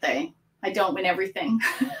my birthday. I don't win everything.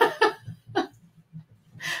 But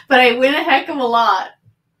I win a heck of a lot.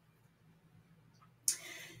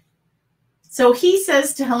 So he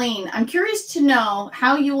says to Helene, I'm curious to know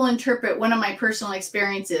how you will interpret one of my personal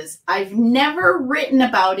experiences. I've never written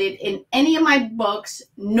about it in any of my books,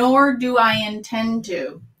 nor do I intend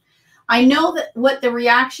to. I know that what the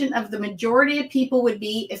reaction of the majority of people would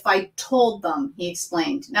be if I told them, he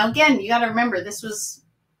explained. Now, again, you got to remember, this was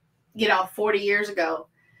 40 years ago.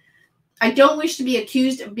 I don't wish to be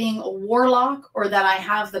accused of being a warlock or that I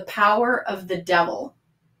have the power of the devil.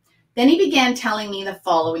 Then he began telling me the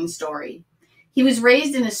following story. He was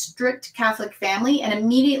raised in a strict Catholic family and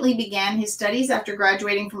immediately began his studies after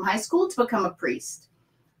graduating from high school to become a priest.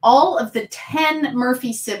 All of the 10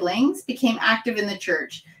 Murphy siblings became active in the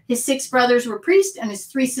church. His 6 brothers were priests and his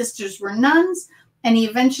 3 sisters were nuns. And he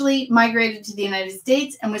eventually migrated to the United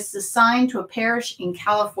States and was assigned to a parish in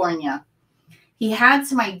California. He had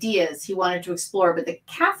some ideas he wanted to explore, but the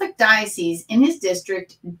Catholic diocese in his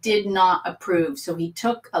district did not approve, so he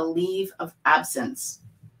took a leave of absence.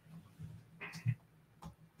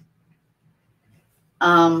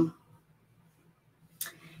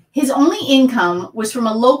 His only income was from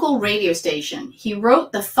a local radio station. He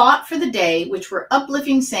wrote the thought for the day, which were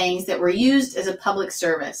uplifting sayings that were used as a public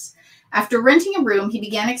service. After renting a room, he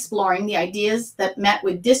began exploring the ideas that met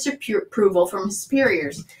with disapproval from his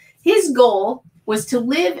superiors. His goal was to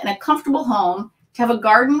live in a comfortable home, to have a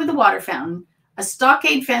garden with a water fountain, a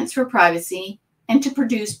stockade fence for privacy, and to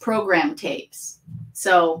produce program tapes.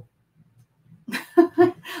 So,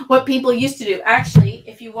 what people used to do. Actually,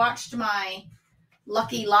 if you watched my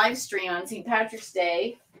lucky live stream on St. Patrick's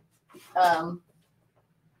Day,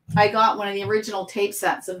 I got one of the original tape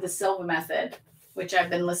sets of the Silva Method, which I've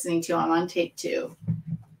been listening to. I'm on tape 2.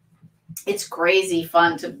 It's crazy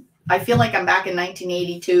fun I feel like I'm back in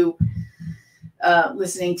 1982.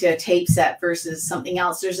 listening to a tape set versus something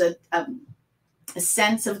else. There's a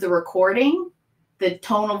sense of the recording, the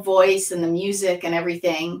tone of voice and the music and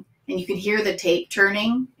everything. And you can hear the tape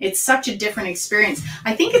turning. It's such a different experience.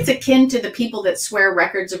 I think it's akin to the people that swear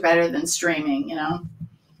records are better than streaming, you know?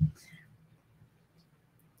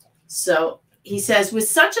 So he says, with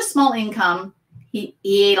such a small income, he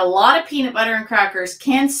ate a lot of peanut butter and crackers,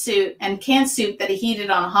 canned soup that he heated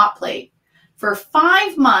on a hot plate. For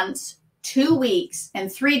 5 months, 2 weeks,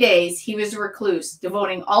 and 3 days, he was a recluse,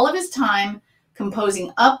 devoting all of his time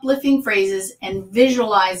composing uplifting phrases and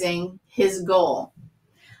visualizing his goal.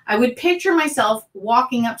 I would picture myself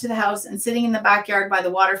walking up to the house and sitting in the backyard by the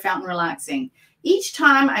water fountain relaxing. Each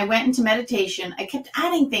time I went into meditation, I kept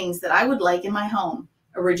adding things that I would like in my home.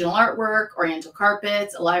 Original artwork, oriental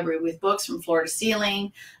carpets, a library with books from floor to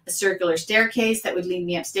ceiling, a circular staircase that would lead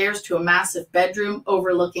me upstairs to a massive bedroom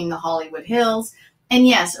overlooking the Hollywood Hills, and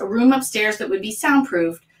yes, a room upstairs that would be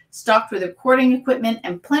soundproofed, stocked with recording equipment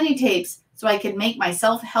and plenty of tapes so I could make my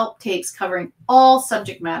self-help tapes covering all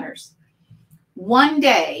subject matters. One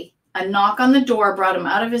day, a knock on the door brought him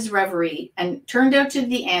out of his reverie and turned out to be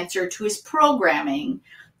the answer to his programming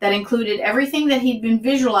that included everything that he'd been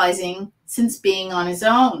visualizing since being on his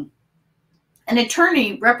own. An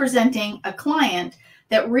attorney representing a client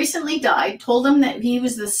that recently died told him that he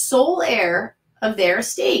was the sole heir of their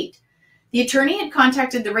estate. The attorney had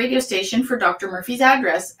contacted the radio station for Dr. Murphy's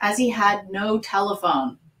address as he had no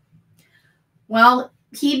telephone. Well,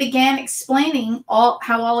 he began explaining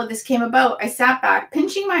how all of this came about. I sat back,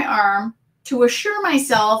 pinching my arm to assure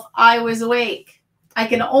myself I was awake. I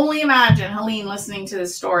can only imagine Helene listening to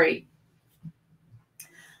this story.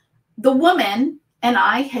 The woman and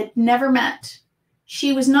I had never met.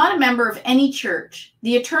 She was not a member of any church.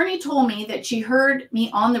 The attorney told me that she heard me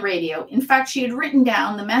on the radio. In fact, she had written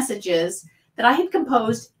down the messages that I had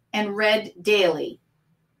composed and read daily.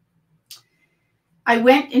 I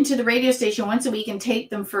went into the radio station once a week and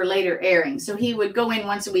taped them for later airing. So he would go in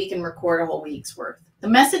once a week and record a whole week's worth. The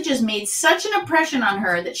messages made such an impression on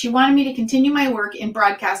her that she wanted me to continue my work in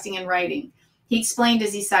broadcasting and writing. He explained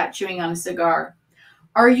as he sat chewing on a cigar.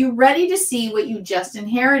 Are you ready to see what you just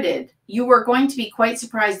inherited? You are going to be quite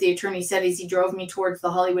surprised, the attorney said as he drove me towards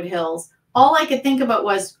the Hollywood Hills. All I could think about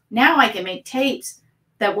was, now I can make tapes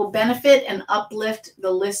that will benefit and uplift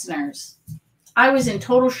the listeners. I was in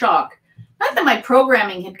total shock. Not that my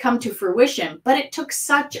programming had come to fruition, but it took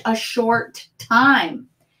such a short time.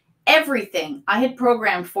 Everything I had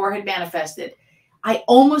programmed for had manifested. I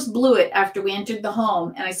almost blew it after we entered the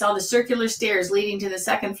home and I saw the circular stairs leading to the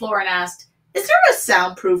second floor and asked, is there a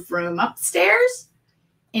soundproof room upstairs?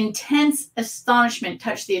 Intense astonishment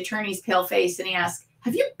touched the attorney's pale face and he asked,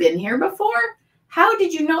 have you been here before? How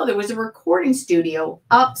did you know there was a recording studio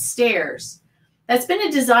upstairs? That's been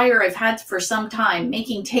a desire I've had for some time,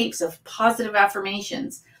 making tapes of positive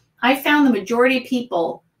affirmations. I found the majority of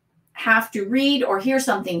people have to read or hear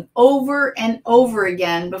something over and over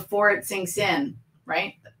again before it sinks in,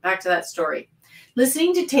 right? Back to that story.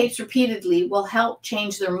 Listening to tapes repeatedly will help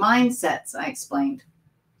change their mindsets, I explained.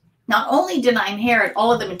 Not only did I inherit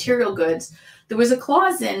all of the material goods, there was a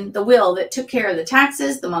clause in the will that took care of the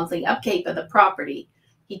taxes, the monthly upkeep of the property.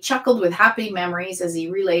 He chuckled with happy memories as he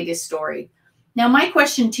relayed his story. Now, my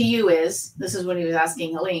question to you is, this is what he was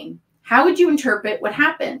asking Helene, how would you interpret what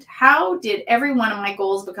happened? How did every one of my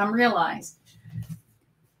goals become realized?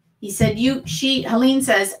 He said, Helene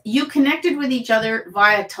says, you connected with each other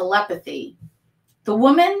via telepathy. The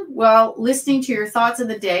woman, while listening to your thoughts of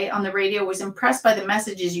the day on the radio, was impressed by the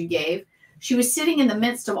messages you gave. She was sitting in the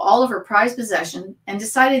midst of all of her prized possessions and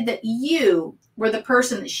decided that you were the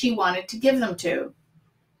person that she wanted to give them to.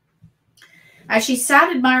 As she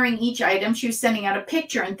sat admiring each item, she was sending out a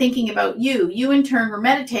picture and thinking about you. You, in turn, were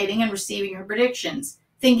meditating and receiving her predictions,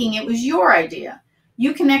 thinking it was your idea.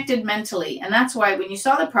 You connected mentally, and that's why when you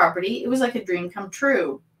saw the property, it was like a dream come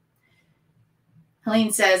true.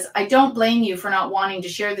 Helene says, I don't blame you for not wanting to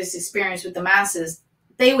share this experience with the masses.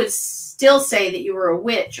 They would still say that you were a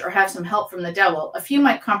witch or have some help from the devil. A few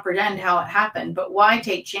might comprehend how it happened, but why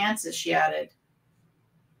take chances, she added.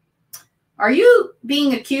 Are you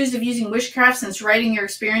being accused of using witchcraft since writing your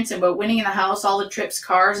experience about winning in the house, all the trips,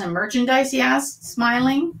 cars, and merchandise, he asked,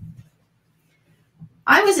 smiling.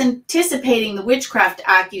 I was anticipating the witchcraft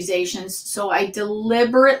accusations, so I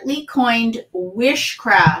deliberately coined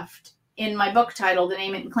wishcraft in my book title, The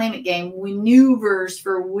Name It and Claim It Game, Maneuvers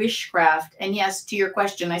for Wishcraft. And yes, to your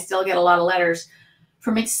question, I still get a lot of letters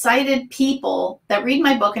from excited people that read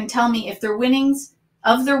my book and tell me if their winnings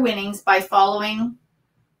by following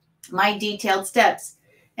my detailed steps.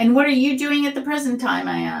 And what are you doing at the present time?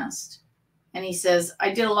 I asked. And he says,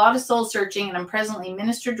 I did a lot of soul searching, and I'm presently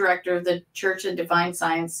minister director of the Church of Divine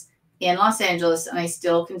Science in Los Angeles, and I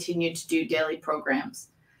still continue to do daily programs.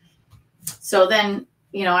 So then,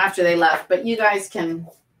 you know, after they left, but you guys can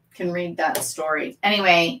read that story.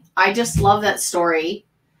 Anyway, I just love that story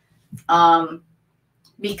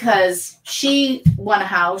because she won a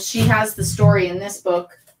house. She has the story in this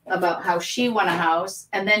book about how she won a house,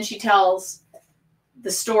 and then she tells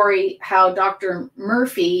the story how Dr.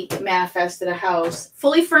 Murphy manifested a house,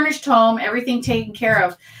 fully furnished home, everything taken care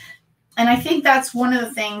of. And I think that's one of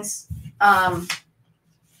the things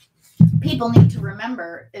people need to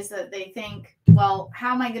remember is that they think, well,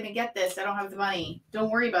 how am I going to get this? I don't have the money. Don't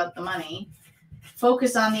worry about the money.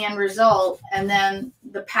 Focus on the end result, and then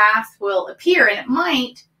the path will appear. And it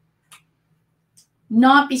might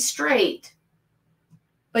not be straight,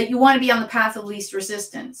 but you want to be on the path of least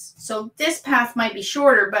resistance. So this path might be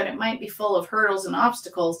shorter, but it might be full of hurdles and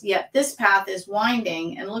obstacles. Yet this path is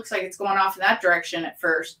winding and looks like it's going off in that direction at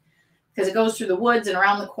first because it goes through the woods and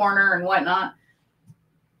around the corner and whatnot.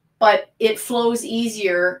 But it flows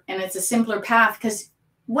easier and it's a simpler path, because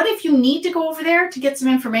what if you need to go over there to get some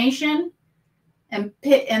information and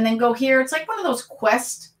then go here? It's like one of those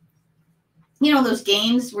quests, you know, those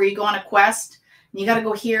games where you go on a quest and you got to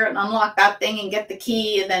go here and unlock that thing and get the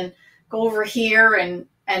key, and then go over here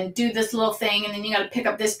and do this little thing, and then you got to pick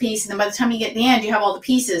up this piece, and then by the time you get to the end, you have all the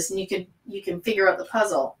pieces and you can figure out the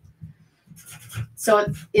puzzle. So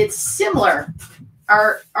it's similar.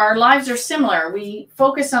 Our lives are similar. We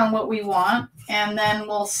focus on what we want, and then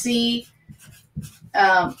we'll see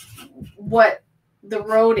what the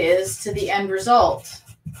road is to the end result.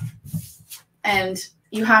 And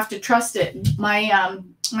you have to trust it. My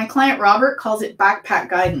client Robert calls it backpack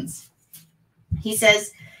guidance. He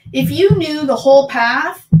says, if you knew the whole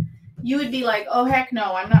path, you would be like, oh, heck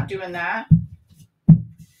no, I'm not doing that.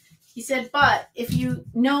 He said, but if you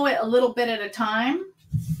know it a little bit at a time,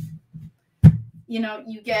 you know,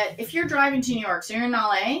 if you're driving to New York, so you're in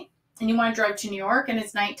LA and you want to drive to New York and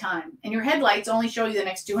it's nighttime and your headlights only show you the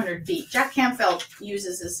next 200 feet. Jack Canfield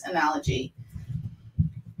uses this analogy.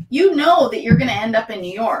 You know that you're going to end up in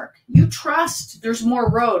New York. You trust there's more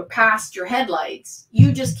road past your headlights.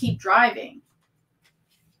 You just keep driving.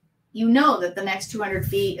 You know that the next 200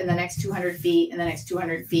 feet and the next 200 feet and the next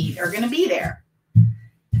 200 feet are going to be there.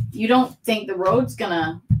 You don't think the road's going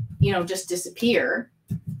to, you know, just disappear.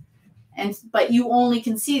 But you only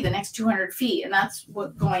can see the next 200 feet. And that's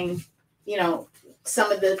what going, you know,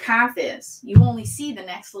 some of the path is. You only see the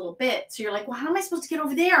next little bit. So you're like, well, how am I supposed to get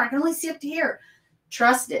over there? I can only see up to here.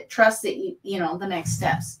 Trust it. Trust that, you know, the next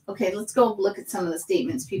steps. Okay, let's go look at some of the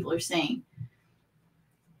statements people are saying.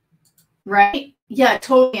 Right? Yeah,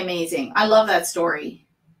 totally amazing. I love that story.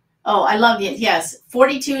 Oh, I love it. Yes.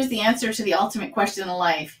 42 is the answer to the ultimate question in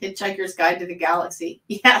life. Hitchhiker's Guide to the Galaxy.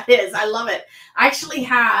 Yeah, it is. I love it.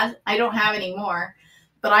 I don't have any more,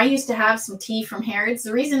 but I used to have some tea from Harrods.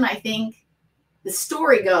 The reason I think the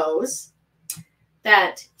story goes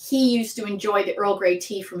that he used to enjoy the Earl Grey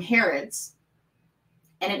tea from Harrods,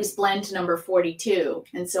 and it was blend number 42.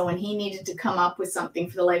 And so when he needed to come up with something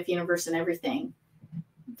for the life, universe, and everything,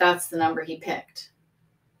 that's the number he picked.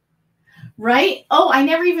 Right? Oh, I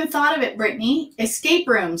never even thought of it, Brittany. Escape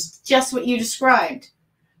rooms, just what you described.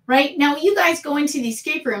 Right? Now, you guys go into the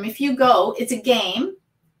escape room. If you go, it's a game,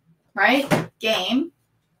 right? Game.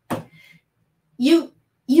 You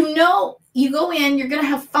know, you go in, you're going to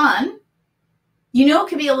have fun. You know, it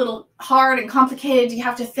can be a little hard and complicated. You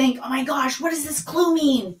have to think, oh my gosh, what does this clue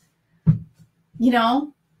mean? You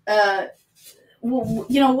know,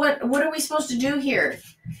 what are we supposed to do here?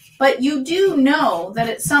 But you do know that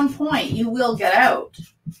at some point you will get out,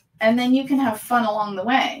 and then you can have fun along the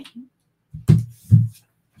way.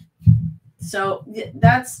 So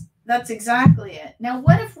that's exactly it. Now,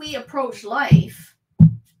 what if we approach life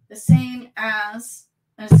the same as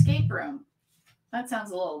an escape room? That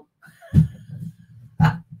sounds a little...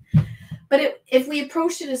 But if we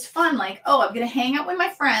approached it as fun, like, oh, I'm going to hang out with my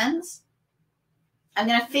friends, I'm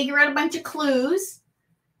going to figure out a bunch of clues,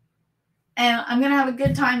 and I'm going to have a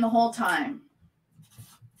good time the whole time.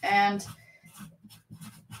 And,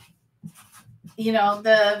 you know,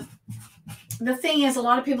 the thing is, a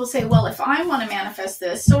lot of people say, well, if I want to manifest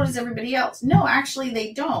this, so does everybody else. No, actually,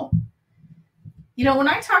 they don't. You know, when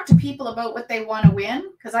I talk to people about what they want to win,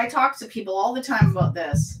 because I talk to people all the time about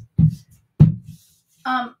this,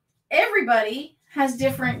 everybody has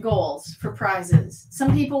different goals for prizes.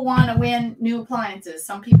 Some people want to win new appliances.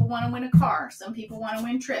 Some people want to win a car. Some people want to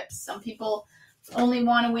win trips. Some people only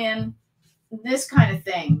want to win this kind of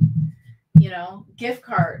thing, you know, gift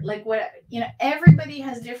card, like what, you know, everybody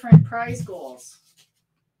has different prize goals.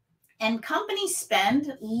 And companies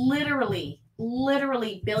spend literally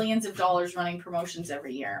billions of dollars running promotions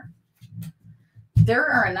every year. There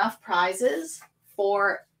are enough prizes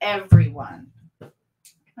for everyone.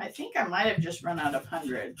 I think I might have just run out of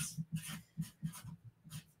hundreds.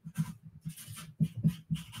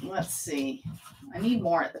 Let's see. I need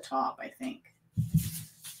more at the top, I think.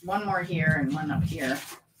 One more here and one up here.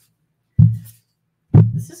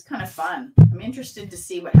 This is kind of fun. I'm interested to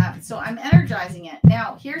see what happens. So I'm energizing it.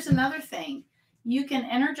 Now, here's another thing. You can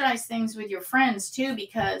energize things with your friends too,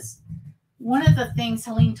 because one of the things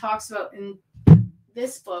Helene talks about in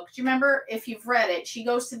this book, do you remember, if you've read it, she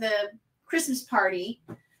goes to the Christmas party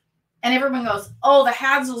and everyone goes, oh, the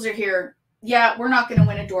Hadsells are here. Yeah, we're not going to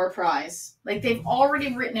win a door prize. Like, they've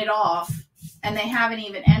already written it off and they haven't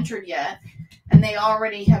even entered yet. And they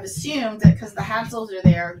already have assumed that because the Hadsells are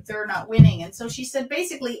there, they're not winning. And so she said,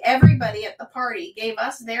 basically, everybody at the party gave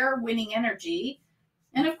us their winning energy.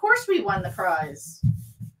 And of course, we won the prize.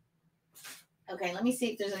 Okay, let me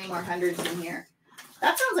see if there's any more hundreds in here.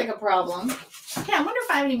 That sounds like a problem. Okay, I wonder if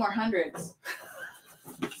I have any more hundreds.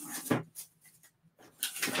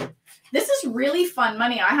 This is really fun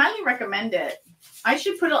money. I highly recommend it.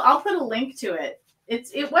 I'll put a link to it.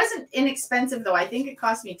 It wasn't inexpensive though. I think it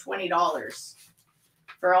cost me $20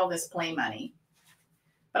 for all this play money.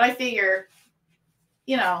 But I figure,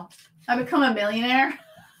 you know, I become a millionaire.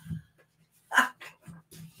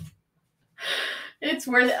 It's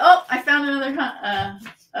worth it. Oh, I found another.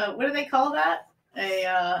 What do they call that?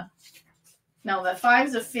 No, the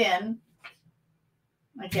five's a fin.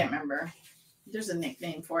 I can't remember. There's a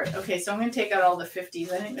nickname for it. Okay, so I'm going to take out all the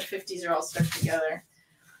 50s. I think the 50s are all stuck together.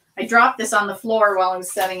 I dropped this on the floor while I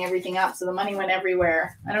was setting everything up, so the money went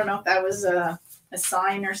everywhere. I don't know if that was a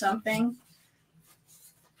sign or something.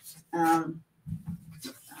 Oh,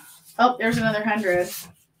 there's another 100.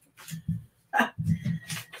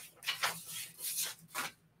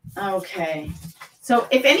 Okay. So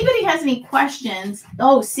if anybody has any questions,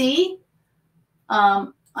 oh, see,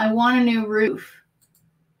 I want a new roof.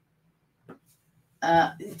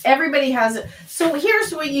 Everybody has it. So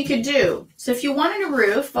here's what you could do. So if you want a new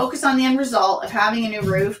roof, focus on the end result of having a new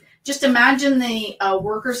roof. Just imagine the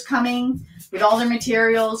workers coming with all their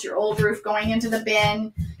materials, your old roof going into the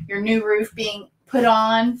bin, your new roof being put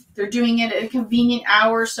on. They're doing it at a convenient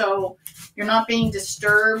hour, so you're not being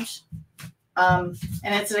disturbed. And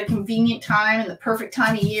it's at a convenient time and the perfect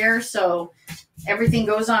time of year, so everything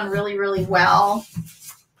goes on really, really well.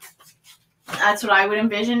 That's what I would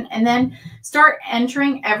envision. And then start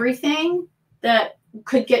entering everything that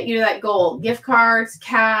could get you to that goal. Gift cards,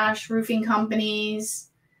 cash, roofing companies,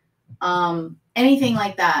 anything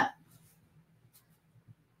like that.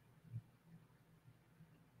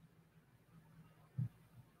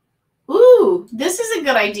 Ooh, this is a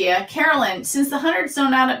good idea. Carolyn, since the hundreds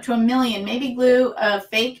don't add up to $1 million, maybe glue a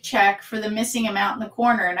fake check for the missing amount in the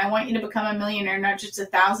corner. And I want you to become a millionaire, not just a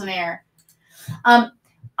thousandaire.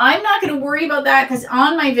 I'm not going to worry about that because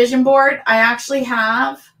on my vision board, I actually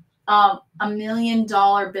have $1 million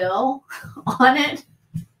bill on it.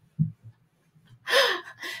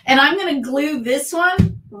 And I'm going to glue this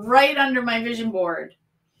one right under my vision board.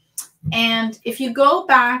 And if you go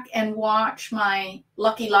back and watch my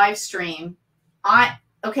Lucky live stream,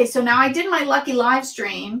 okay, so now I did my Lucky live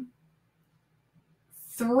stream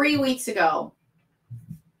 3 weeks ago.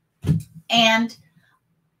 And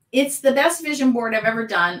it's the best vision board I've ever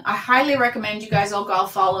done. I highly recommend you guys all go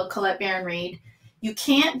follow Colette Baron Reed. You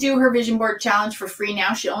can't do her vision board challenge for free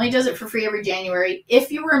now. She only does it for free every January.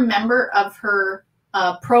 If you were a member of her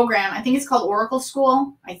program, I think it's called Oracle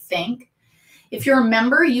School, I think. If you're a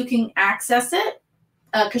member, you can access it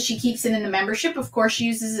because she keeps it in the membership. Of course, she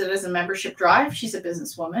uses it as a membership drive. She's a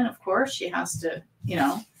businesswoman, of course. She has to, you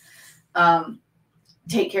know,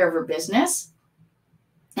 take care of her business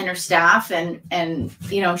and her staff, and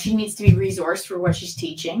you know, she needs to be resourced for what she's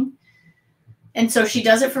teaching. And so she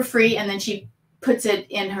does it for free, and then she puts it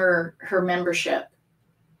in her membership.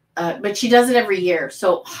 But she does it every year.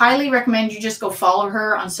 So highly recommend you just go follow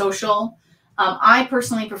her on social. I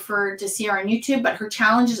personally prefer to see her on YouTube, but her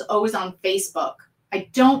challenge is always on Facebook. I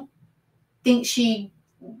don't think she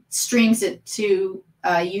streams it to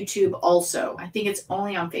YouTube also. I think it's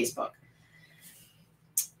only on Facebook.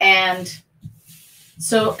 And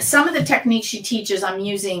so some of the techniques she teaches I'm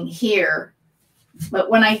using here.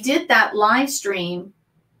 But when I did that live stream,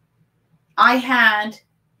 I had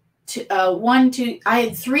I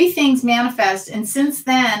had 3 things manifest. And since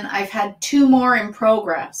then, I've had 2 more in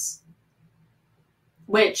progress.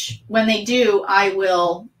 Which, when they do, I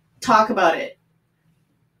will talk about it.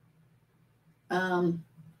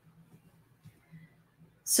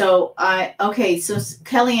 So so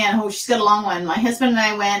Kellyanne, oh, she's got a long one. My husband and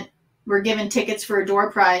I were given tickets for a door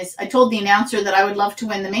prize. I told the announcer that I would love to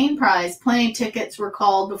win the main prize. Plenty of tickets were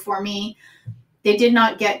called before me. They did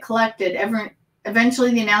not get collected.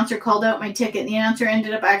 Eventually, the announcer called out my ticket. The announcer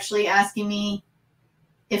ended up actually asking me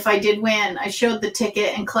if I did win. I showed the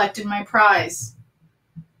ticket and collected my prize.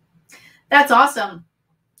 That's awesome.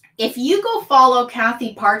 If you go follow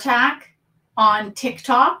Kathy Partak on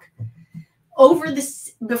TikTok,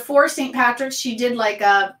 before St. Patrick's, she did like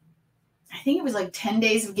I think it was like 10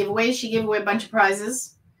 days of giveaways. She gave away a bunch of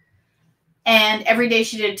prizes. And every day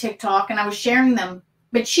she did a TikTok, and I was sharing them.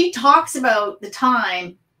 But she talks about the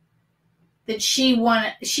time that she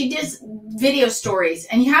does video stories,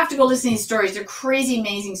 and you have to go listen to these stories. They're crazy,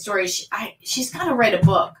 amazing stories. She's got to write a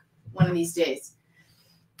book one of these days.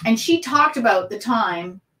 And she talked about the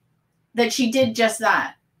time that she did just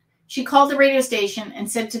that. She called the radio station and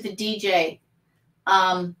said to the DJ,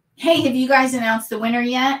 hey, have you guys announced the winner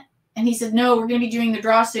yet? And he said, no, we're going to be doing the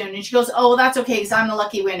draw soon. And she goes, oh, well, that's okay, because I'm the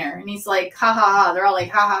lucky winner. And he's like, ha, ha, ha. They're all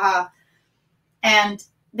like, ha, ha, ha. And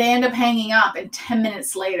they end up hanging up, and 10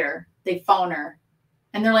 minutes later, they phone her.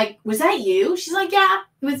 And they're like, was that you? She's like, yeah,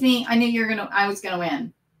 it was me. I knew I was going to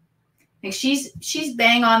win. Like she's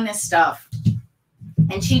bang on this stuff.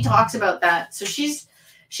 And she talks about that. So she's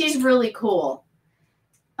really cool.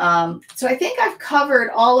 So I think I've covered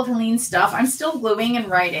all of Helene's stuff. I'm still gluing and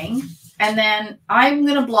writing. And then I'm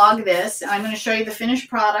going to blog this. And I'm going to show you the finished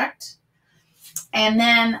product. And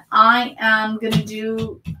then I am going to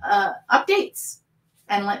do updates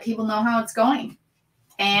and let people know how it's going.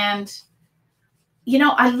 And, you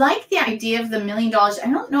know, I like the idea of the $1 million.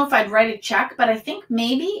 I don't know if I'd write a check, but I think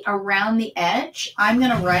maybe around the edge, I'm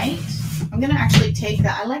going to actually take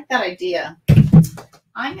that. I like that idea.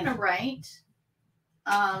 I'm going to write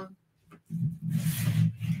 $1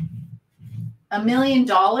 million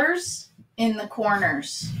in the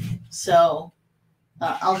corners. So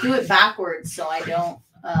I'll do it backwards so I don't,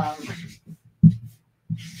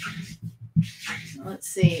 let's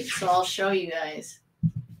see. So I'll show you guys.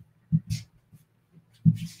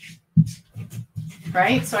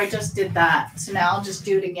 Right? So I just did that. So now I'll just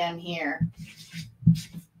do it again here.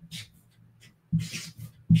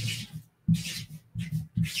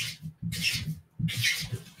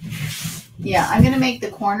 Yeah, I'm going to make the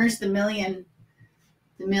corners the million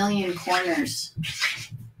corners.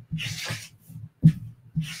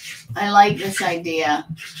 I like this idea.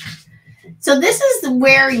 So this is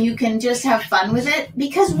where you can just have fun with it,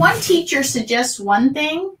 because one teacher suggests one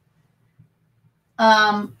thing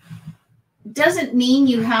doesn't mean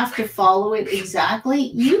you have to follow it exactly.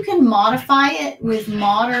 You can modify it with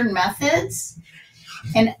modern methods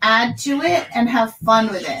and add to it and have fun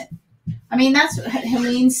with it. I mean, that's what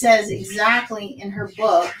Helene says exactly in her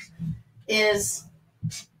book is,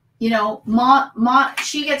 you know,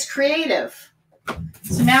 she gets creative.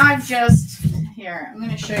 So now I'm going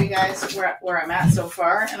to show you guys where I'm at so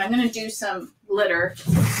far, and I'm going to do some glitter.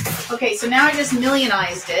 Okay, so now I just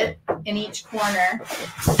millionized it in each corner.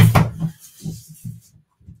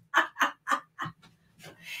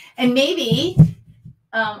 And maybe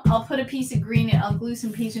I'll put a piece of green, I'll glue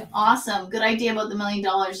some pieces. Awesome. Good idea about the $1 million.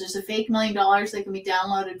 There's a fake $1 million that can be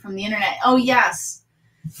downloaded from the internet. Oh, yes.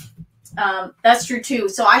 That's true too.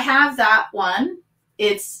 So I have that one.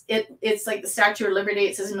 It's like the Statue of Liberty.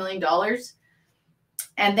 It says $1 million.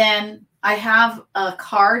 And then I have a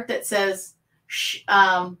card that says,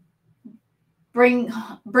 bring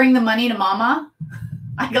the money to mama.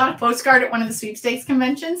 I got a postcard at one of the sweepstakes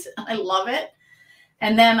conventions. I love it.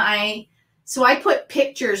 And then I put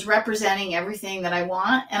pictures representing everything that I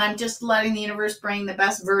want, and I'm just letting the universe bring the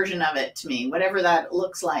best version of it to me, whatever that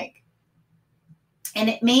looks like. And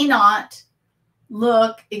it may not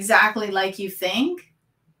look exactly like you think,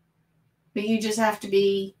 but you just have to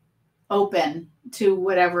be open to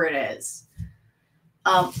whatever it is.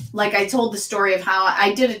 Like I told the story of how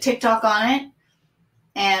I did a TikTok on it,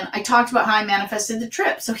 and I talked about how I manifested the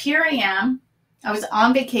trip. So here I am. I was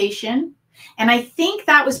on vacation, and I think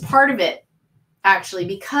that was part of it. Actually,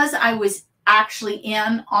 because I was actually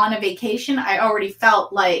on a vacation, I already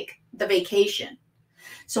felt like the vacation.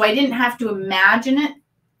 So I didn't have to imagine it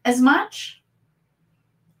as much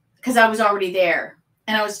because I was already there.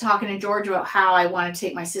 And I was talking to George about how I wanted to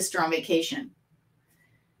take my sister on vacation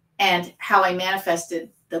and how I manifested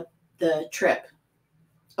the trip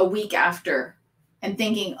a week after, and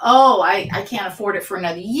thinking, oh, I can't afford it for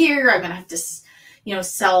another year. I'm going to have to,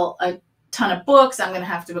 sell a ton of books. I'm going to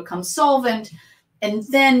have to become solvent. And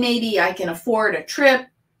then maybe I can afford a trip.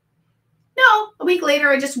 No, a week later,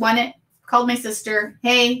 I just won it. Called my sister.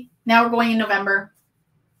 Hey, now we're going in November.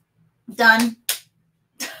 Done.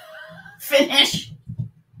 finish.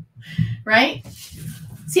 Right?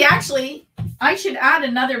 See, actually, I should add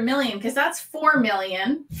another million because that's 4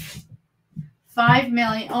 million. 5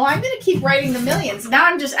 million. Oh, I'm going to keep writing the millions. Now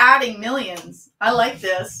I'm just adding millions. I like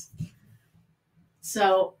this.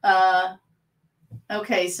 So,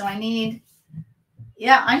 okay, so I need,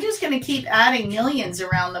 yeah, I'm just going to keep adding millions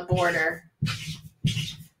around the border.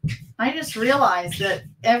 I just realized that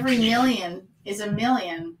every million is a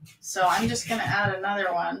million. So I'm just going to add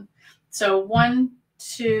another one. So 1,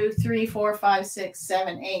 2, 3, 4, 5, 6,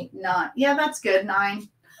 7, 8, 9. Yeah, that's good. 9.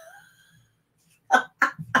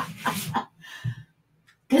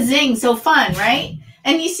 Kazing, so fun, right?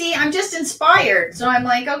 And you see, I'm just inspired. So I'm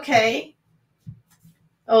like, okay.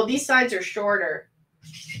 Oh, these sides are shorter.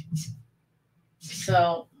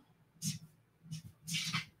 So,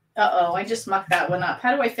 uh-oh, I just mucked that one up.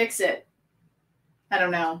 How do I fix it? I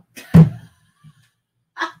don't know.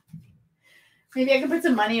 Maybe I can put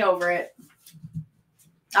some money over it.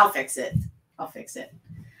 I'll fix it.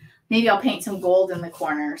 Maybe I'll paint some gold in the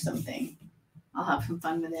corner or something. I'll have some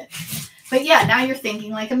fun with it. But yeah, now you're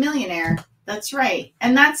thinking like a millionaire. That's right.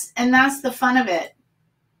 And that's the fun of it.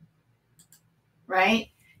 Right?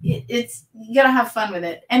 It's you got to have fun with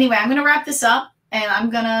it. Anyway, I'm going to wrap this up and I'm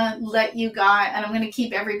going to let you guys, and I'm going to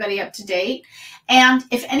keep everybody up to date. And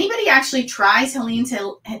if anybody actually tries Helene's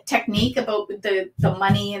technique about the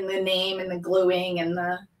money and the name and the gluing and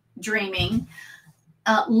the dreaming,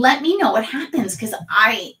 let me know what happens. Because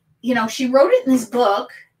she wrote it in this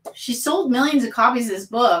book. She sold millions of copies of this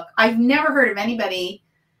book. I've never heard of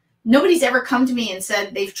nobody's ever come to me and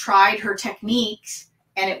said they've tried her techniques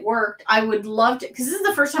and it worked. I would love to, because this is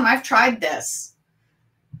the first time I've tried this,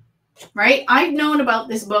 right? I've known about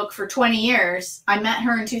this book for 20 years. I met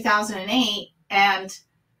her in 2008, and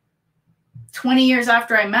 20 years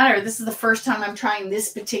after I met her, this is the first time I'm trying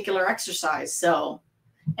this particular exercise. So,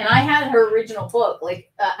 and I had her original book, I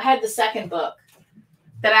had the second book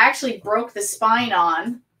that I actually broke the spine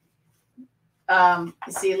on. You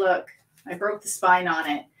see, look, I broke the spine on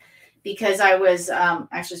it because I was,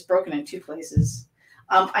 actually it's broken in 2 places.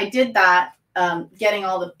 I did that, getting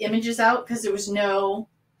all the images out because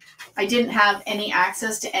I didn't have any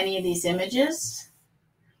access to any of these images.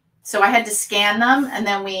 So I had to scan them, and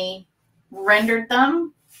then we rendered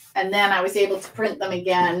them, and then I was able to print them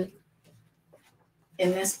again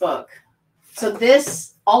in this book. So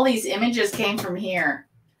all these images came from here.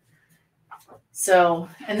 So,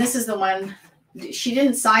 and this is the one, she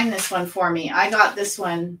didn't sign this one for me. I got this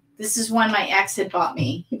one. This is one my ex had bought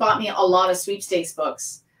me. He bought me a lot of sweepstakes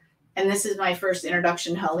books. And this is my first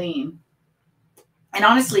introduction to Helene. And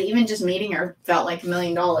honestly, even just meeting her felt like $1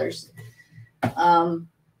 million.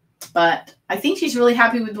 But I think she's really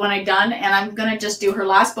happy with what I've done. And I'm going to just do her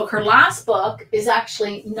last book. Her last book is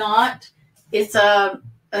actually it's a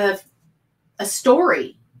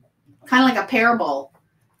story, kind of like a parable,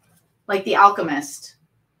 like The Alchemist.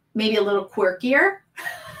 Maybe a little quirkier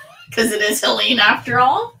because it is Helene after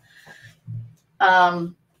all.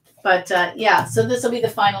 Yeah, so this will be the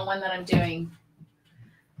final one that I'm doing.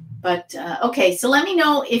 But, okay, so let me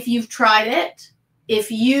know if you've tried it,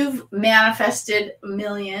 if you've manifested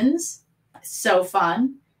millions. So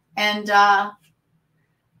fun. And I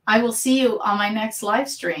will see you on my next live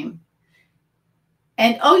stream.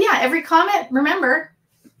 And, oh, yeah, every comment, remember,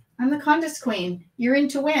 I'm the contest queen. You're in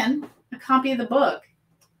to win a copy of the book.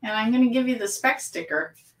 And I'm going to give you the spec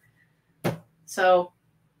sticker. So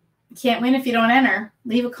you can't win if you don't enter.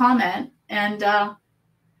 Leave a comment. And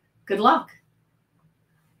good luck.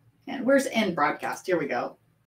 And where's end broadcast? Here we go.